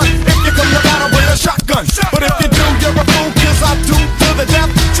got none. If you come to battle with a shotgun. But if you do, you're a fool, cause I do to the death.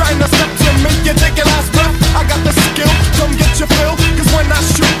 Trying to step to me, you take your last breath. I got the skill, come get your fill. Cause when I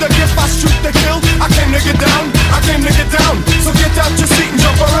shoot the gift, I shoot the kill. I came to get down, I came to get down. So get out your seat and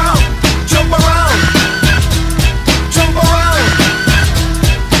jump around. Jump around. Jump around.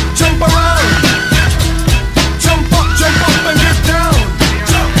 Jump around. Jump up and get down.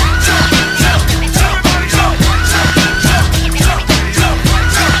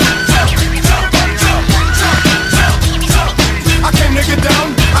 I came to get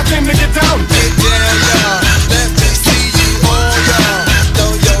down. I came to get down. Get down, y'all. Let me see you all, y'all.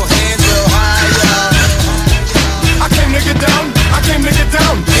 Throw your hands up high, y'all. I came to get down.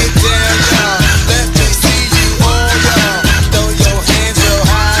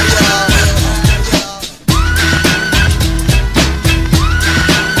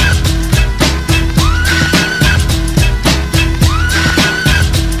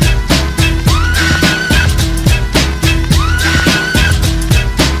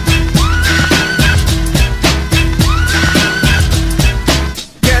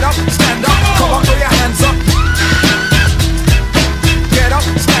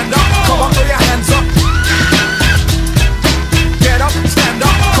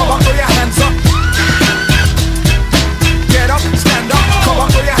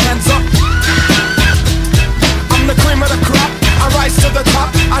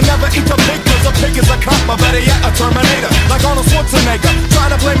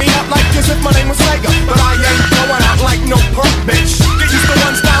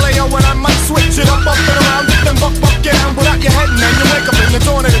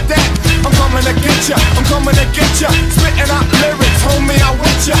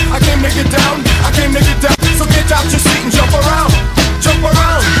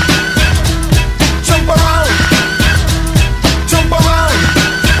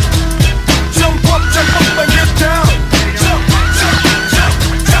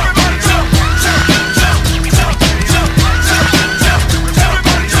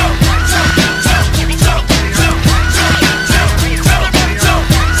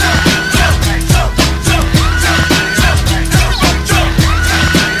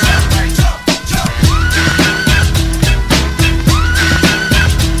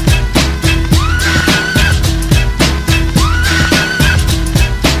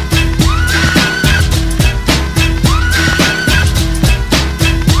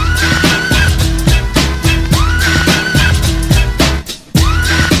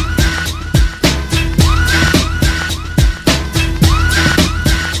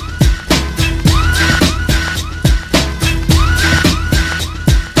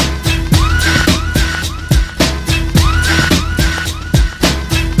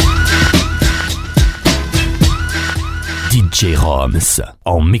 DJ Roms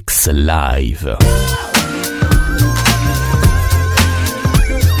en mix live.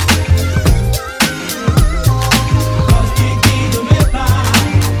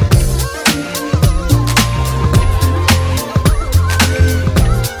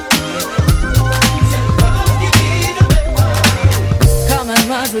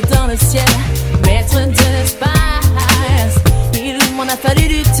 Dans le ciel, maître de l'espace. Il m'en a fallu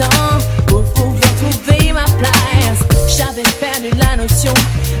du temps pour pouvoir trouver ma place. J'avais perdu la notion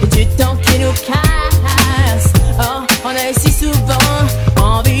du temps qui nous casse. Oh, on a si souvent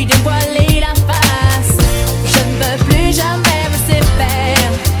envie de voiler la face. Je ne veux plus jamais me séparer.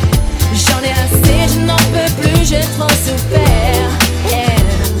 J'en ai assez, je n'en peux plus, j'ai trop souffert. Yeah.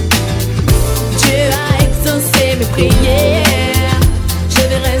 Dieu a exaucé mes prières. Je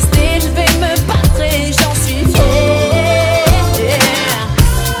vais rester, je vais me battre et j'en suis fière.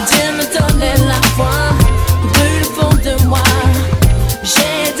 Dieu me donnait la foi, brûle au fond de moi.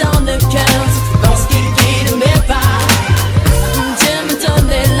 J'ai dans le cœur cette force qui guide mes pas. Dieu me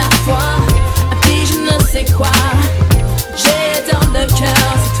donnait la foi, puis je ne sais quoi. J'ai dans le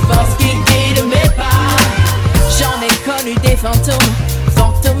cœur cette force qui guide mes pas. J'en ai connu des fantômes,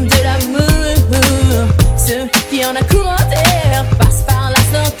 fantômes de l'amour. Ceux qui en accourantèrent passent par la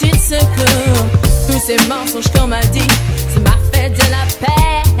sortie de secours. Tous ces mensonges qu'on m'a dit, ça m'a fait de la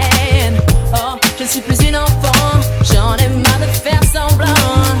peine. Oh, je ne suis plus une enfant, j'en ai marre de faire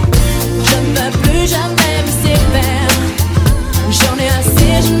semblant. Je ne veux plus jamais me séparer. J'en ai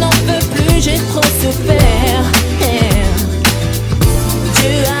assez, je n'en peux plus, j'ai trop souffert. Yeah.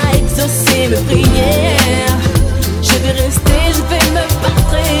 Dieu a exaucé mes prières. Je vais rester, je vais me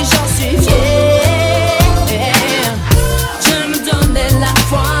battre et j'en suis fière. La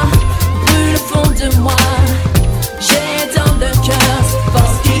foi brûle au fond de moi. J'ai dans le cœur cette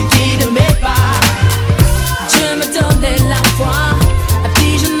force qui guide mes pas. Dieu me donnait la foi,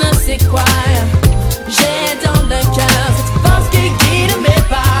 puis je ne sais quoi. J'ai dans le cœur cette force qui guide mes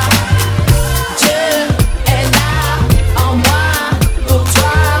pas. Dieu est là en moi pour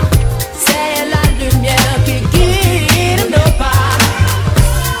toi. C'est la lumière qui guide nos pas.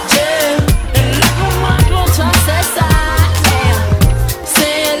 Dieu est là pour moi pour toi, c'est ça.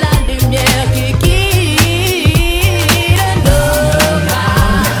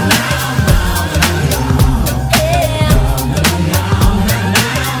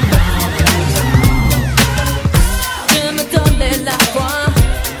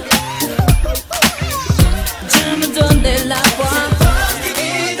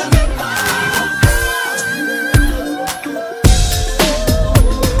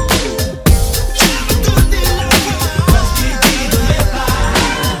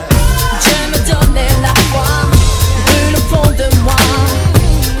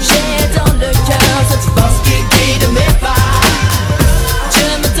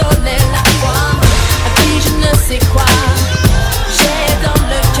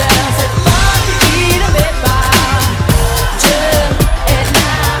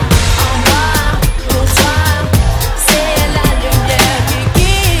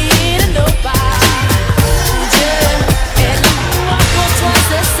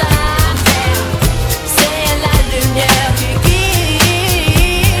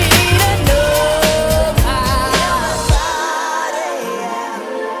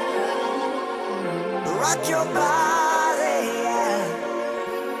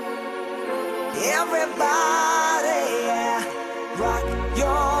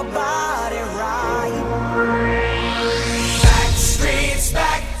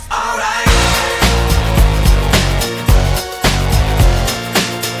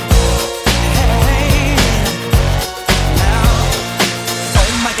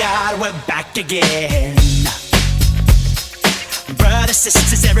 Again, brothers,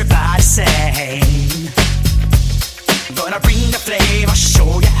 sisters, everybody sing. Gonna bring the flame, I'll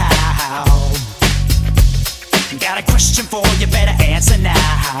show you how. Got a question for you, better answer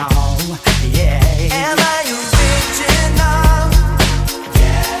now. Yeah. Am I original?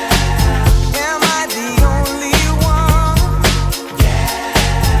 Yeah. Am I the only one? Yeah.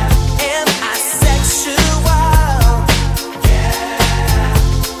 Am I sexual? Yeah.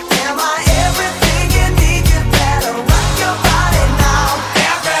 Am I everything you need? You better rock your body now.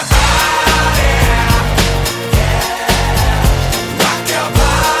 Everybody. Yeah. Rock your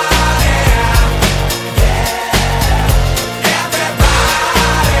body. Yeah. Everybody.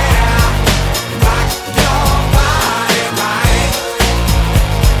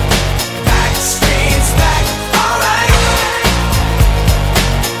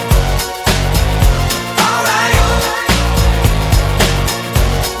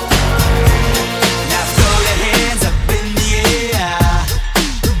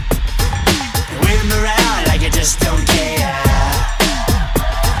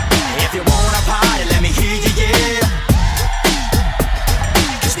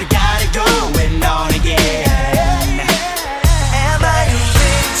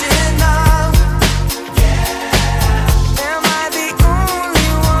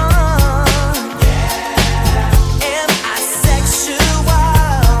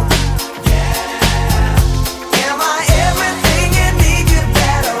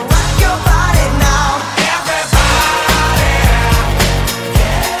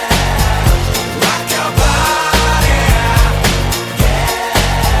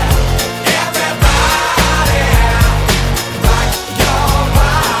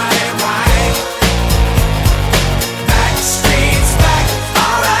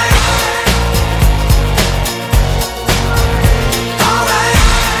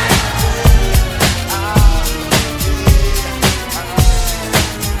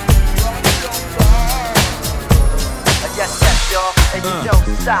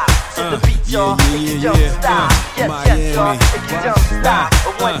 stop.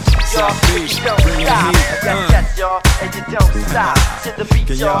 Once y'all, you don't stop. Yes, y'all, and you don't stop. To the beat,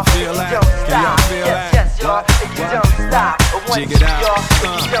 y'all, and you don't stop. Yes, y'all, and you don't stop. Once y'all,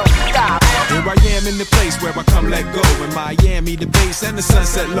 and you don't stop. Here I am in the place where I come let go. In Miami, the bass and the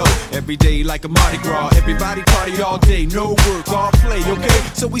sunset low. Every day like a Mardi Gras. Everybody party all day, no work, all play, okay?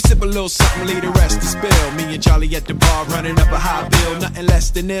 So we sip a little something, leave the rest to spill. Me and Charlie at the bar running up a high bill. Nothing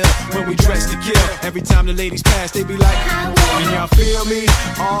less than ill when we dress to kill. Every time the ladies pass, they be like, can y'all feel me?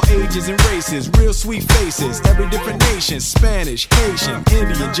 All ages and races, real sweet faces. Every different nation, Spanish, Haitian,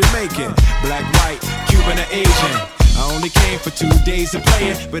 Indian, Jamaican, black, white, Cuban, or Asian. I only came for 2 days of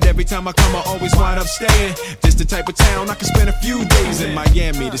playing, but every time I come I always wind up staying. This the type of town I can spend a few days in.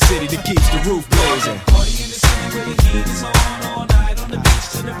 Miami, the city that keeps the roof blazing. Party in the city where the heat is on all night on the beach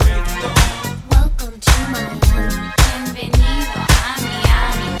till the break of dawn. Welcome to Miami, bienvenido a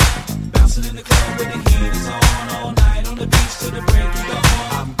Miami. Bouncing in the club where the heat is on all night on the beach till the break of dawn.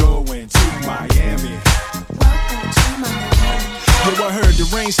 I'm going to Miami. Welcome to Miami. Yo, I heard the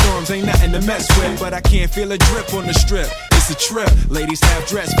rainstorms ain't nothing to mess with, but I can't feel a drip on the strip. It's a trip. Ladies have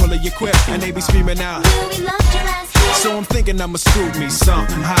dress full of your quip, and they be screaming out, we love your ass here. So I'm thinking I'ma scoop me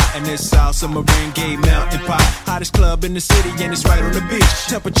something hot in this South Submarine Gay Mountain Pot. Hottest club in the city, and it's right on the beach.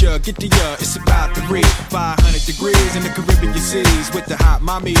 Temperature, get the it's about to reach 500 degrees in the Caribbean seas with the hot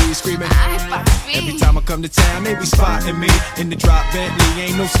mommies screaming. Every time I come to town, they be spotting me in the drop Bentley,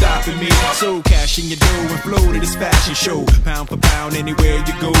 ain't no stopping me. So cash in your dough and flow to this fashion show, pound for pound anywhere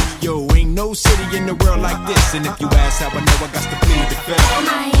you go. Yo, ain't no city in the world like this, and if you ask how I know, I got to plead the fifth.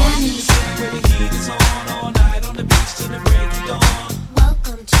 Miami, where the heat is on all night on the beach till the break of dawn.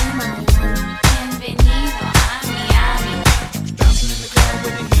 Welcome to Miami, bienvenido a Miami. Bouncing in the club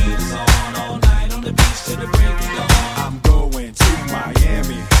where the heat is on all night on the beach till the break of dawn. I'm going to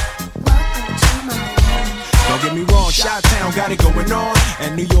Miami. Welcome to Miami. Don't get me wrong, Chi-Town got it going on,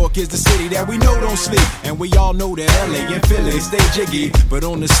 and New York is the city that we know don't sleep. And we all know that LA and Philly stay jiggy, but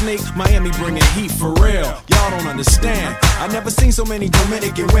on the sneak, Miami bringing heat for real. Y'all don't understand. I never seen so many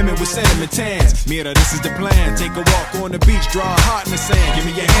Dominican women with sentiment tans. Mira, this is the plan. Take a walk on the beach, draw a heart in the sand. Give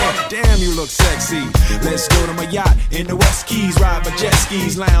me your hand. Damn, you look sexy. Let's go to my yacht in the West Keys, ride my jet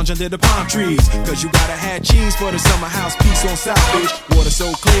skis, lounge under the palm trees. Cause you gotta have cheese for the summer house piece on South Beach. Water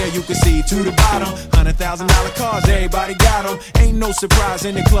so clear you can see to the bottom. $100,000 cars, everybody got them. Ain't no surprise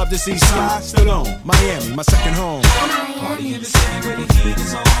in the club to see Sly Stallone. Miami, my second home. Party in the city where the heat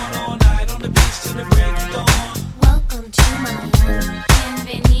is on all night on the beach till the break of dawn. Welcome to Miami,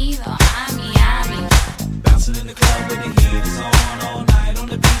 bienvenido a Miami. Bouncing in the club where the heat is on all night on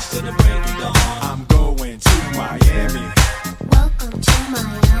the beach till the break of dawn. I'm going to Miami. Welcome to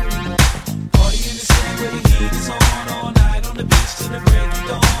Miami. Party in the city where the heat is on all night on the beach till the break of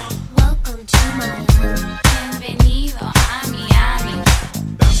dawn. Welcome to Miami, bienvenido a Miami.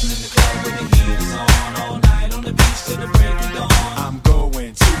 Bouncing in the club where the heat is on all night on the beach till the break of dawn. I'm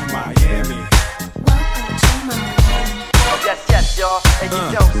going to Miami. Welcome to Miami. Yes, yes, y'all, and you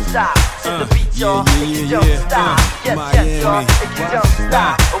don't stop. To the beat, y'all, and you don't stop. Yes, yes, y'all, and you don't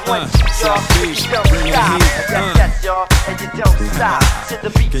stop. Once y'all, and you don't stop. Yes, yes, y'all, and you don't stop. To the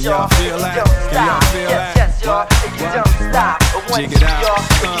beat, y'all, and you don't stop. Yes, yes, y'all, and you don't stop. Once y'all,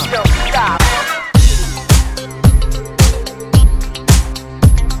 and you don't stop.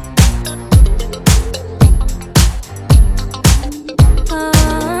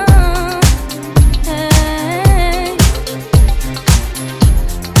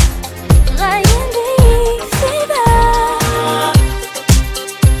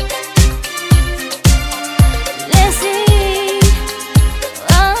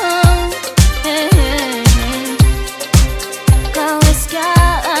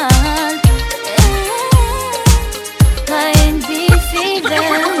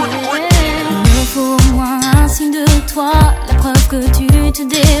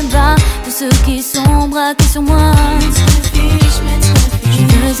 Ceux qui sont braqués sur moi. Je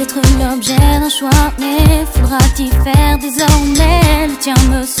veux être l'objet d'un choix, mais faudra-t-il faire désormais? Le tien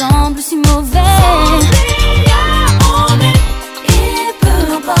me semble si mauvais. Et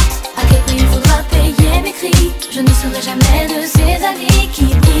peu importe à quel prix il faudra payer mes cris, je ne serai jamais de ces amis qui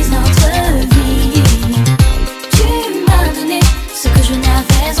brisent notre vie. Tu m'as donné ce que je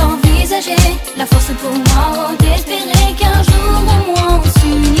n'avais envisagé, la force pour moi d'espérer qu'un jour au moins on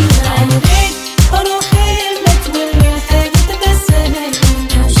s'unirait.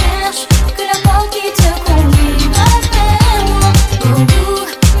 Je cherche que la porte qui te conduira vers moi. Au bout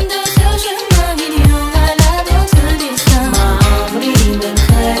de ce chemin, il y aura là d'autres destins.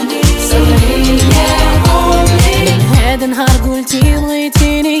 هذا نهار قلتي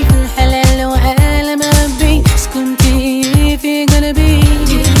بغيتيني في الحلال وعالم ربي سكنتي في قلبي.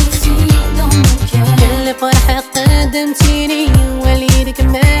 dans mon cœur. كل فرحة قدمتيني وليدك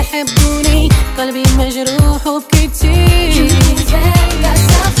ما حبوني قلبي مجروح وبكيتي. Je pouvais pas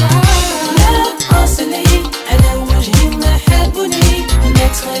savoir. لا أصلي أنا وجهي ما حبوني ما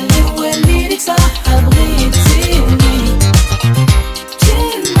تخلي وليدك صح بغيتيني. Tu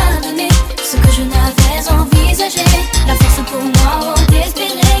m'as donné ce que je n'avais envisagé, la force pour moi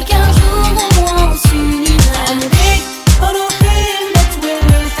d'espérer qu'un jour au moins on s'unira.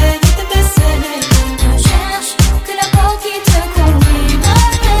 Je cherche que la porte qui te conduira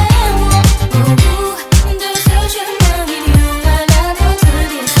vers moi. Au bout de ce chemin, il y aura là notre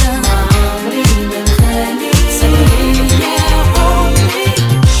destin.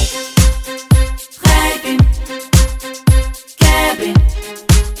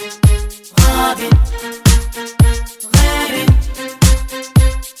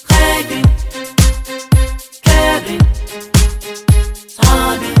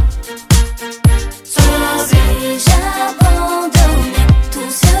 J'abandonne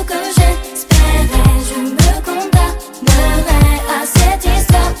tout ce que j'espérais, je me condamnerais à cette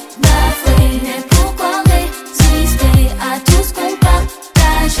histoire d'avouer. Mais pourquoi résister à tout ce qu'on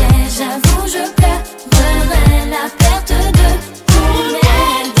partageait? J'avoue, je pleurerais la perte de tout.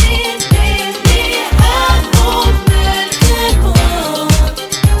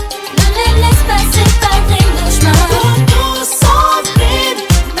 Ne les laisse pas séparer nos chemins. Nous sommes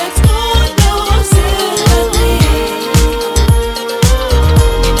libres d'être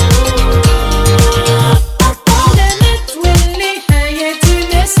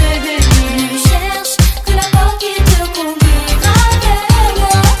Je cherche que la porte qui te conduira vers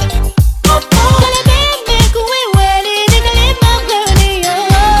moi.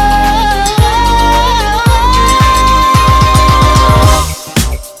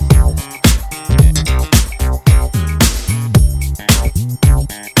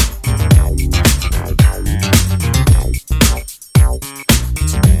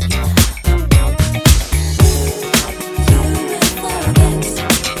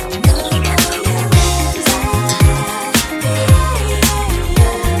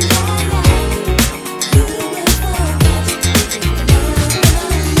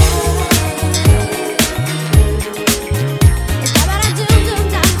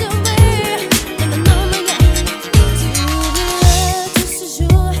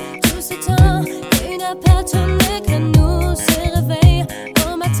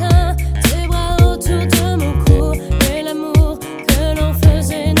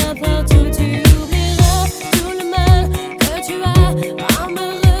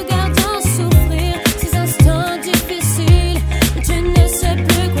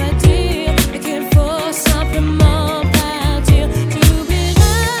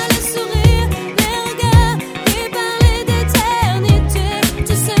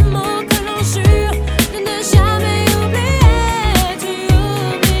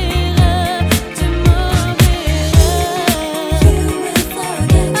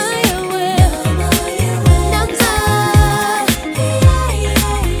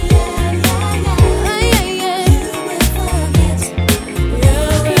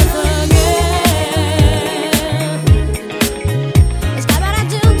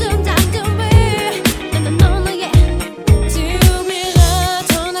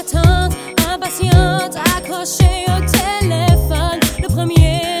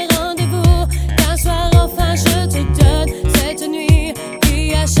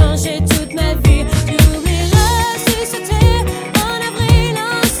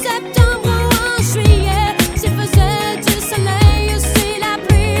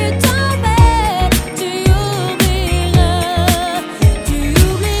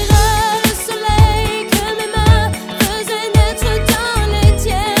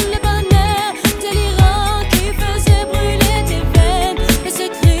 faisait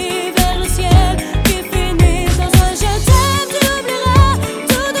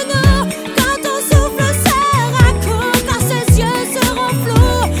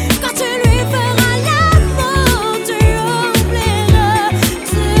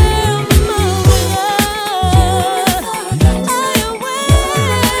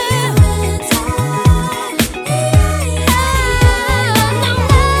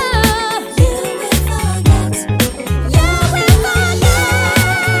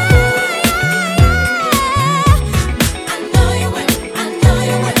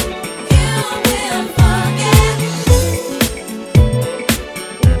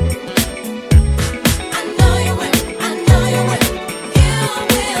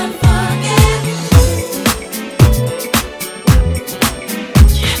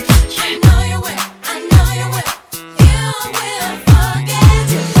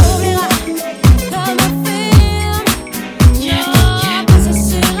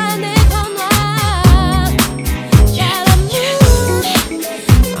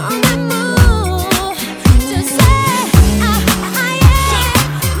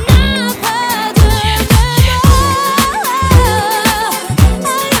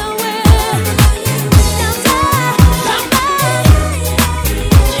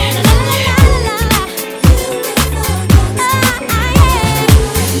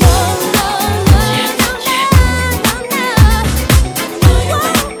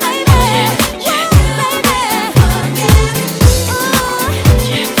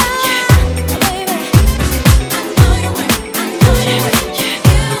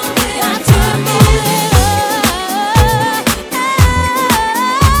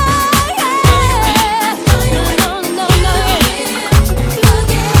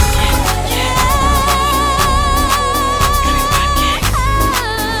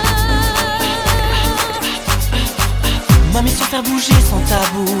faire bouger sans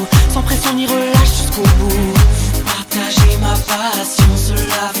tabou, sans pression ni relâche jusqu'au bout. Partagez ma passion,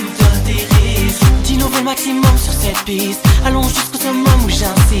 cela vous donne des raisons d'innover le maximum sur cette piste. Allons jusqu'au summum où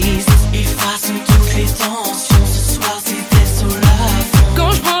j'insiste. Effaçons toutes les tensions, ce soir c'était sur la fond.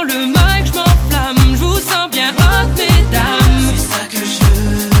 Quand je prends le mic, je m'enflamme, je vous sens bien hot, mesdames. C'est ça que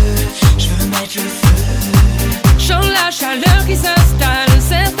je veux mettre le feu. Chant la chaleur qui s'installe,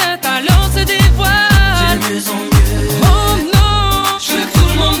 certains talents se dévoilent. De mieux en mieux. Oh non, je veux que tout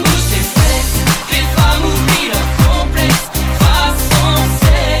le monde bouge ses fesses, que les femmes oublient leur complexe, façon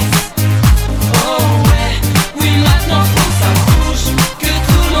sexe. Oh ouais, oui maintenant faut que ça bouge, que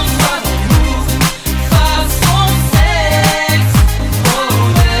tout le monde soit dans le move, façon sexe. Oh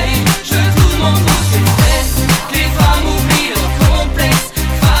ouais, je veux que tout le monde bouge ses fesses, que les femmes oublient leur complexe,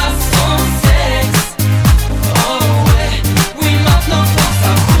 façon sexe. Oh ouais, oui maintenant faut que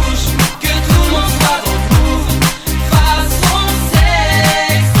ça bouge, que tout le monde soit dans le move, façon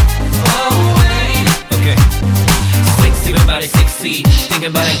sexe. Oh ouais. Okay. Sexy, everybody sexy. Thinking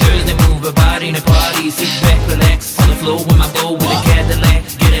about it, girls that move her body in the party. Sit back, relax on the floor with my bow with a Cadillac.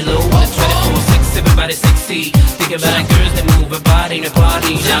 Get it low with a 24. Sexy, everybody sexy. Thinking about it, girls that move her body in the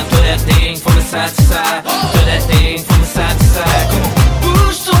party. Now throw that thing from the side to side. Throw that thing from the side to side. Come on.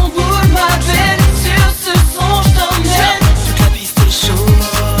 Bouge ton boule, ma belle, sur ce son je t'emmène. Toute la piste est chaude,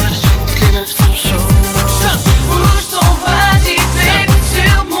 toutes les meufs sont chaudes. Bouge ton body, baby,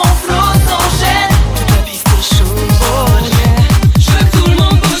 sur mon flow s'enchaîne. Toute la piste est chaude, oh yeah. Je veux que tout le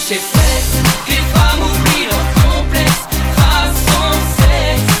monde bouge ses fesses, que les femmes oublient leur complexe, façon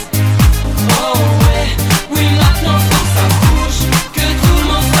sexe. Oh ouais, oui maintenant faut que ça bouge, que tout le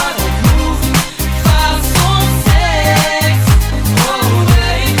monde soit dans le move, façon sexe. Oh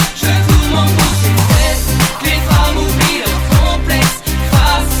ouais, je veux que tout le monde bouge ses fesses, que les femmes oublient leur complexe,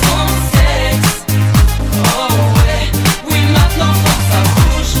 façon sexe. Oh ouais, oui maintenant faut que ça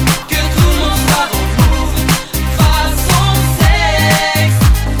bouge, que tout le monde soit dans le move, façon sexe.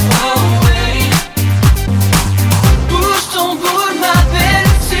 Oh ouais. Bouge ton boule, ma belle,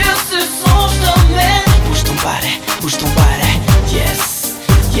 sur ce son je t'emmène. Bouge ton balai, yes,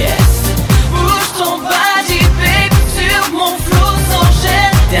 yes. Bouge ton body, baby, sur mon flow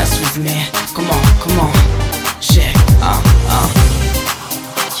s'enchaîne. Dance with me, come on, check, yeah,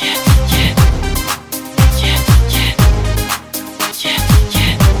 yeah, yeah, yeah, yeah, yeah, yeah,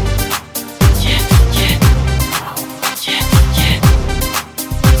 yeah, yeah, yeah,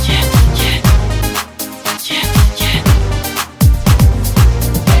 yeah, yeah, yeah.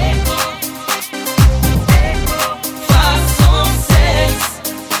 Façon sexe,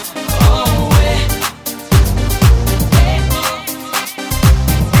 oh ouais.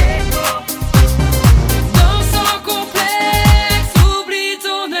 dans son complexe, oublie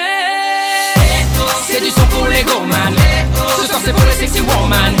ton nez. C'est du son pour les go man. Ce soir c'est pour les sexy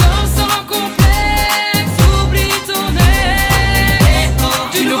woman. Dans son complexe, oublie ton nez.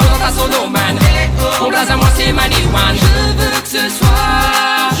 Du nouveau dans ta solo man. Pour blase à moi c'est Mani One. Je veux que ce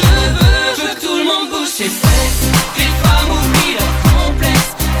soir, je veux que tout le monde bouge ses fesses, Que les femmes oublient leur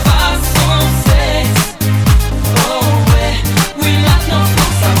complexe, façon sexe. Oh ouais, oui maintenant faut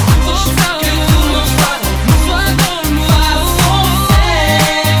que ça bouge, que tout le monde soit dans le move, façon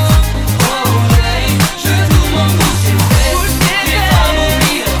sexe. Oh ouais, je veux que tout le monde bouge ses fesses, que les femmes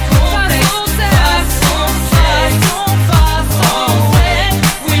oublient leur complexe, façon sexe. Oh ouais,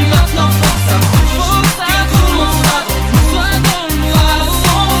 oui maintenant faut que ça bouge, que tout le monde soit dans le move,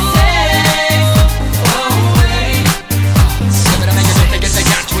 façon sexe. Oh ouais.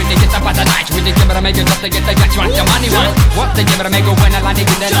 Give it a make it just to get the got you want your money one. What they give it a make it when I like it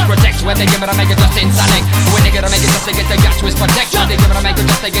then it's protect. When they give it a make it just insane. When they get a make it just to get the got you is protection. They give it a make it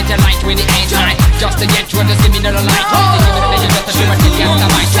just to get your light when it ain't time. Just to get you just give me the light. They give it a make it just to do what you get on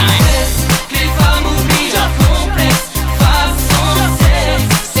my time. Que les femmes oublient leur complexe, façon sexe.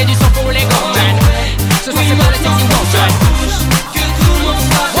 C'est du son pour les go man. Ce soir c'est pour les sexy woman. Que tout le monde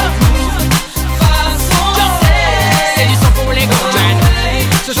soit dans le move, façon sexe. C'est du son pour les go man.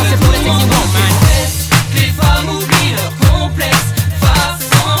 Ce soir c'est pour les sexy woman. Que les femmes oublient leur complexe,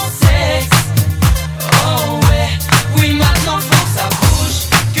 façon sexe. Oh ouais, oui maintenant faut que ça bouge,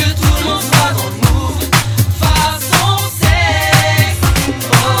 que tout le monde soit dans le move, façon sexe.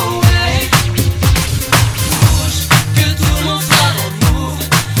 Oh ouais.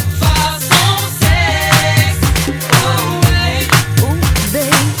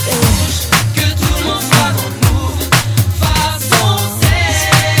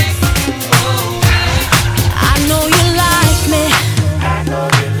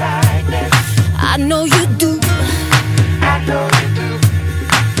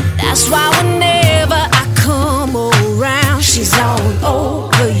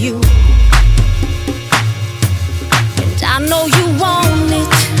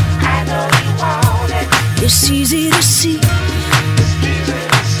 it's easy to see.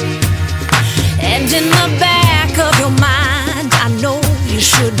 And in the back of your mind, I know you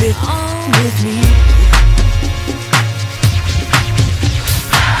should be on with me.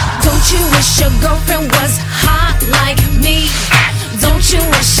 Don't you wish your girlfriend was hot like me? Don't you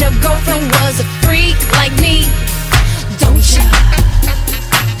wish your girlfriend was a freak like me? Don't you?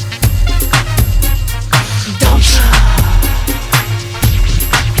 Don't you?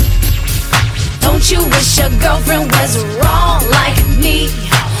 Don't you wish your girlfriend was raw like me?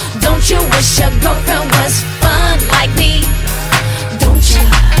 Don't you wish your girlfriend was fun like me? Don't you?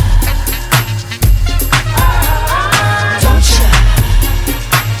 Don't you?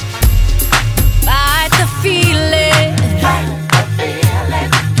 Fight the feeling.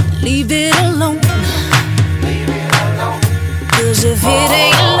 Leave it alone. 'Cause if it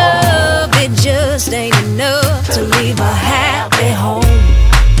ain't love, it just ain't enough to leave a happy home.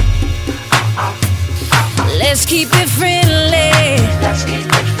 Let's keep it friendly. Let's keep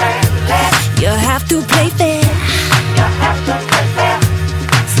it friendly. You have to play fair. You have to play fair.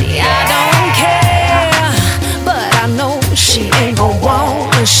 See, I don't care, but I know she ain't gon'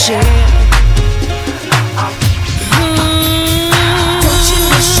 wanna share. Don't you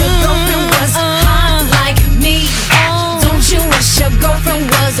wish your girlfriend was hot like me? Don't you wish your girlfriend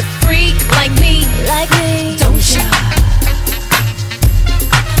was a freak like me? Like me? Don't you?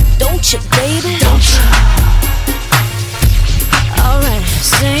 Don't you, baby? Don't you? Alright,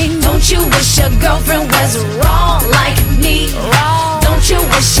 sing. Don't you wish your girlfriend was raw like me? Raw. Don't you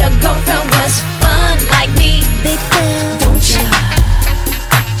wish your girlfriend was fun like me? Big fun. Don't you?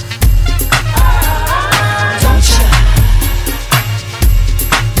 Don't you?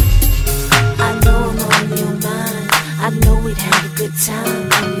 I know I'm on your mind. I know we'd have a good time.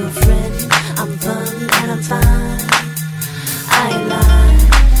 I'm your friend. I'm fun and I'm fine. I ain't lying.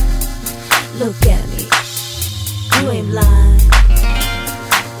 Look at me. You ain't blind.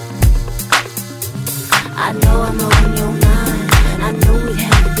 I know I'm on your mind. I know we'd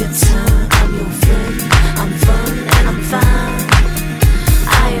have a good time. I'm your friend. I'm fun and I'm fine.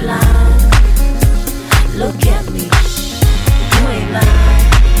 I ain't lying. Look at me. You ain't lying.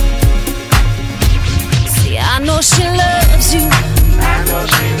 See, I know she loves you. I know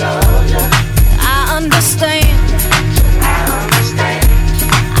she loves you. I understand. I understand.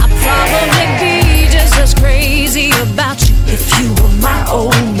 I'd probably be just as crazy about you if you were my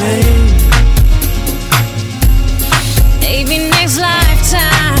old man. Maybe next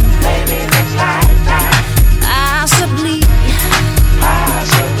lifetime. Maybe next lifetime. Possibly.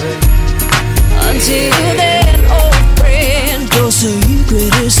 Possibly. Until then, old friend, your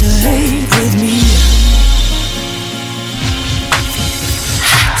secret is safe with me.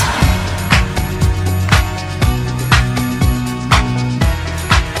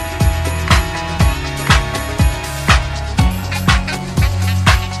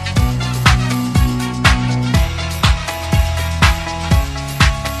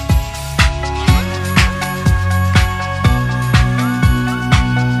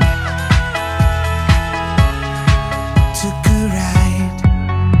 Took a ride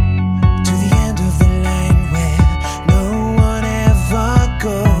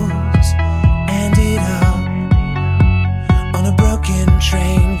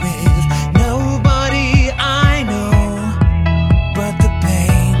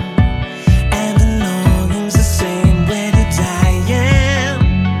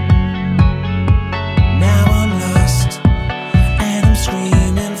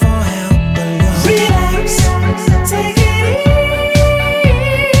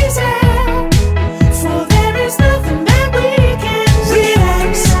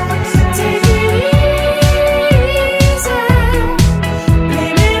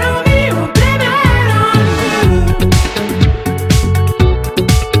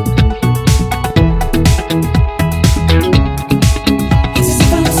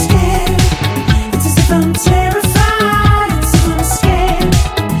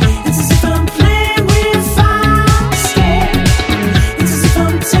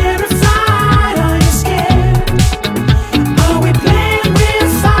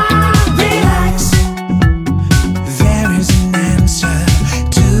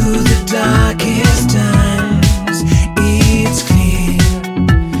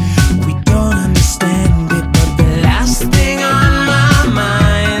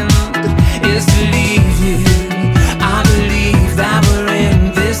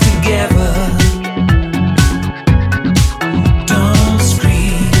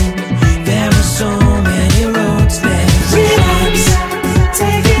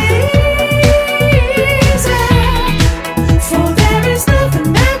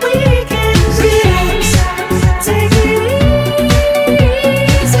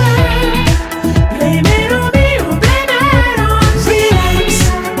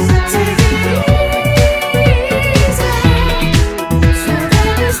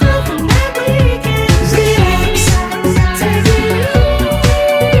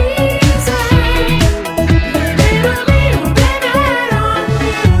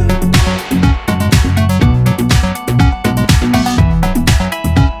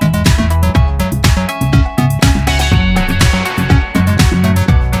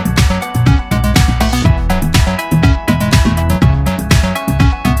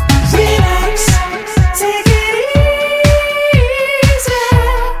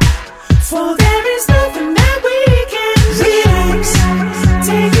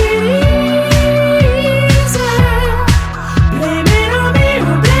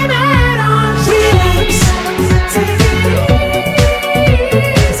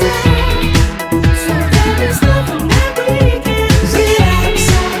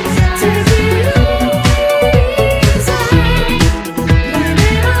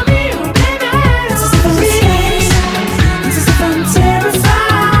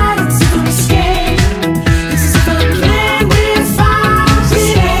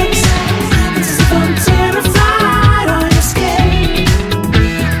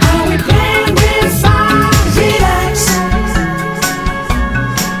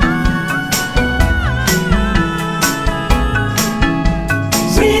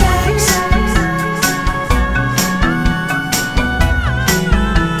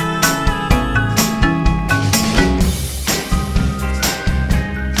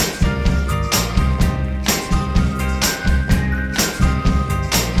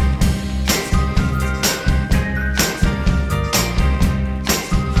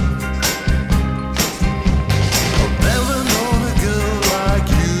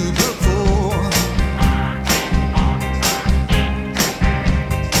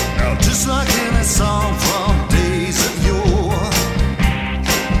just like in a song from days of yore.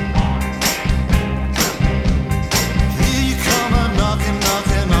 Here you come a knocking,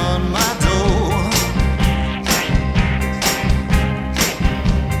 knocking on my door.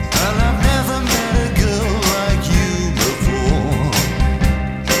 And I've never met a girl like you before.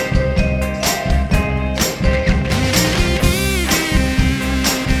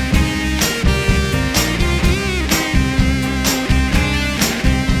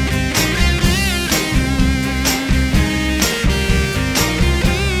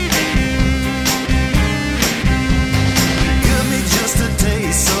 Give me just a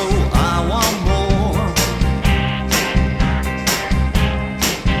taste, so I want more.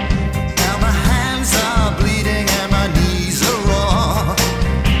 Now my hands are bleeding and my knees are raw.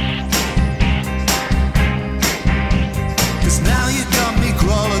 'Cause now you got me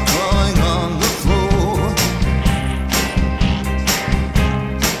crawling, crawling on the floor.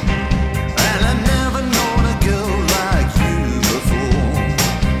 And I've never known a girl like you before.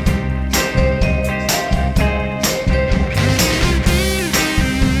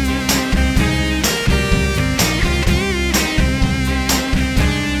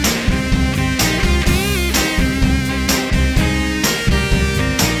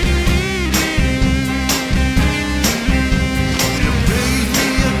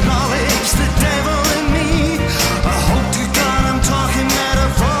 Acknowledge the devil in me. I hope to God I'm talking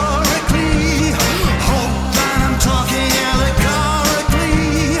metaphorically. Hope that I'm talking allegorically.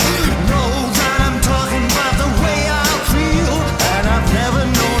 Know that I'm talking about the way I feel. And I've never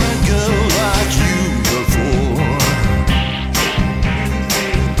known a girl like you before.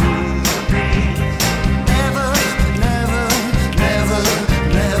 Never, never, never,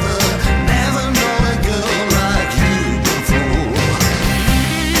 never, never known a girl like you before.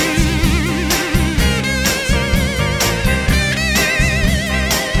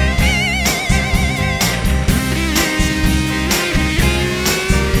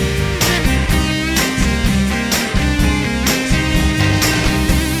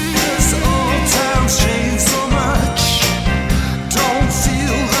 This old town's changed so much. Don't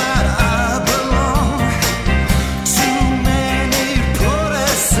feel that I belong. Too many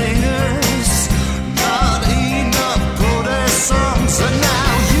protest singers, not enough protest songs. And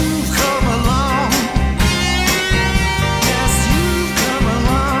now you've come along. Yes, you've come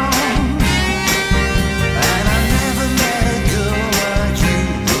along. And I never met a girl like you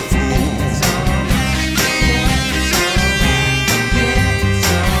before.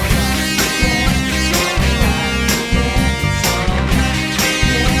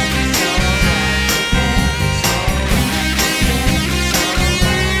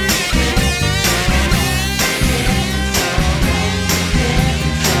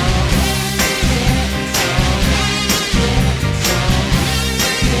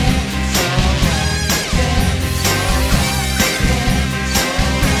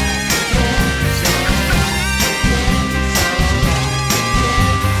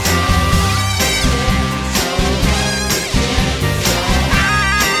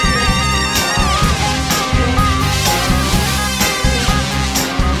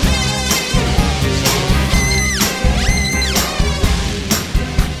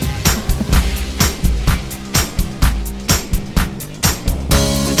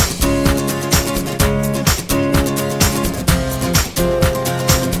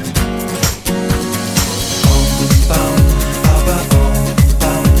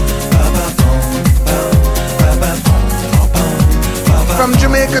 From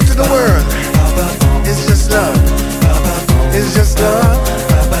Jamaica to the world, it's just love. It's just love.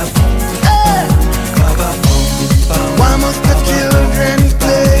 Hey! Why must the children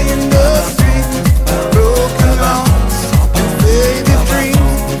play in the street? Broken hearts and faded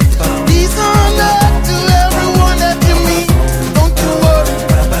dreams. These are not to everyone that you meet. Don't you worry,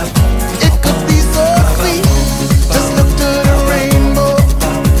 it could be so sweet. Just look to the rainbow,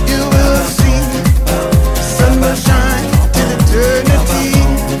 you will see. Sun will shine till eternity.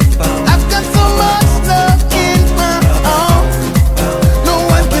 I've got so much love in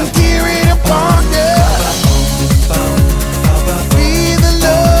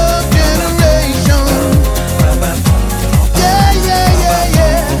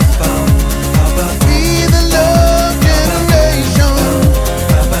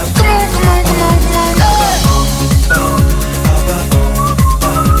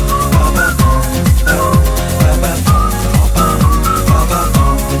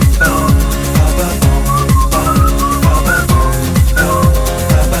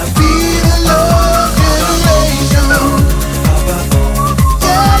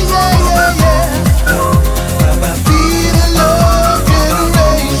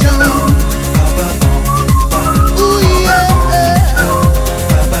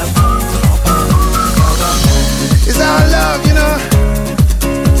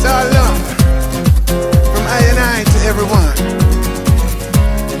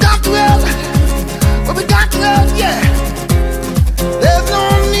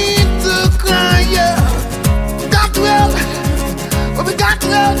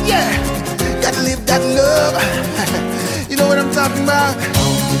about.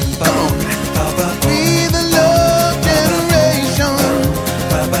 Come on. We the love generation.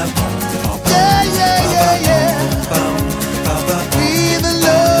 Yeah, yeah, yeah, yeah. We the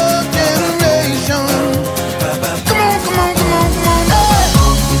love generation. Come on, come on, come on, come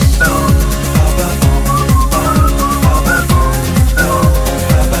on.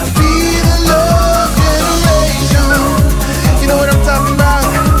 We the love generation. You know what I'm talking about?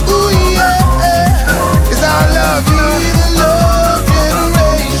 Ooh yeah, it's our love. We the love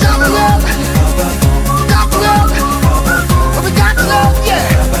generation. Got love, but we got love, yeah.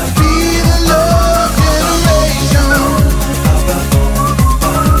 We the love generation.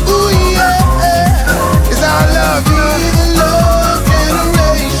 Ooh yeah, it's our love. We the love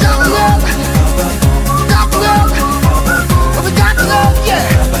generation. Got love, but we got love, yeah.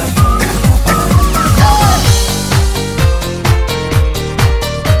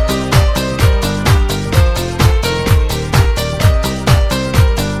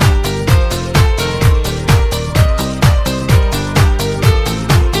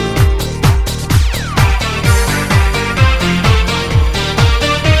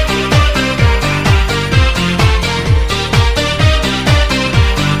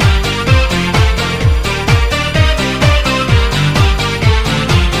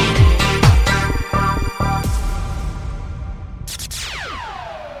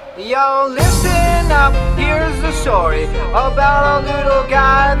 Yo, listen up, here's the story about a little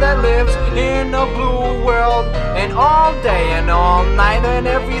guy that lives in a blue world. And all day and all night and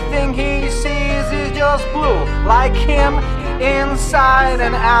everything he sees is just blue. Like him, inside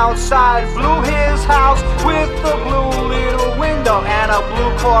and outside. Blue his house with a blue little window and a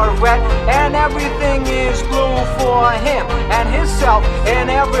blue Corvette. And everything is blue for him and himself and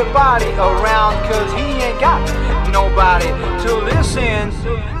everybody around. Cause he ain't got nobody to listen.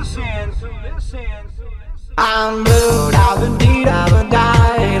 I'm blue, I've been deed, I've been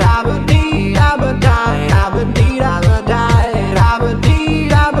died, I've been deed, I've been died, I've been deed, I've been died, I've been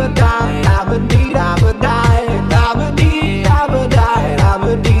deed, I've been died, I've been deed, I've been died, I've been deed, I've been died, I've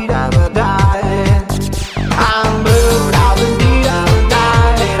been deed, I've been died. I'm blue, I've been deed, I've been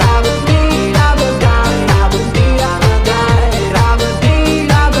died, I've been deed, I've been died, I've been deed, I've been died, I've been deed,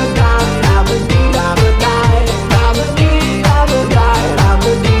 I've been died, I've been deed, I've been died, I've been deed, I've been died, I've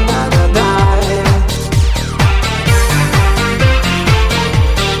been deed, I've been died.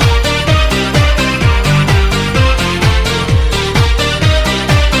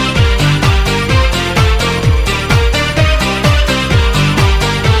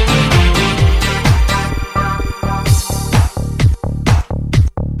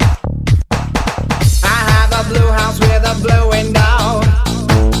 Blue window.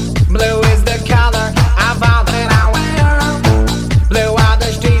 Blue is the color of all that I wear. Blue are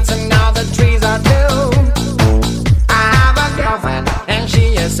the streets and all the trees are blue. I have a girlfriend and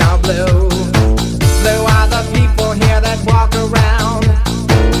she is so blue. Blue are the people here that walk around.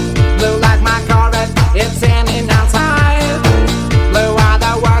 Blue like my Corvette, it's standing outside. Blue are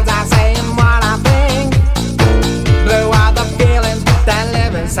the words I say and what I think. Blue are the feelings that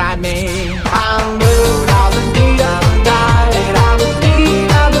live inside me. I'm blue, all the need of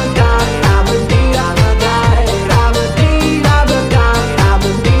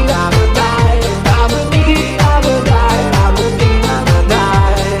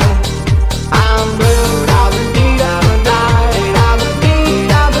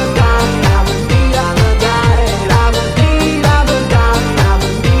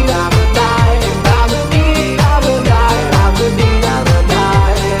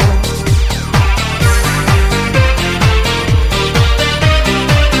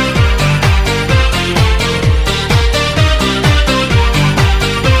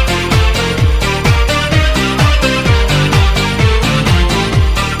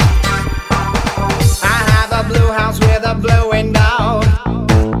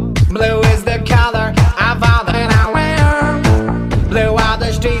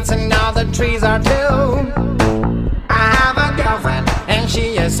trees are blue. I have a girlfriend and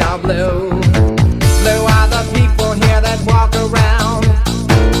she is so blue.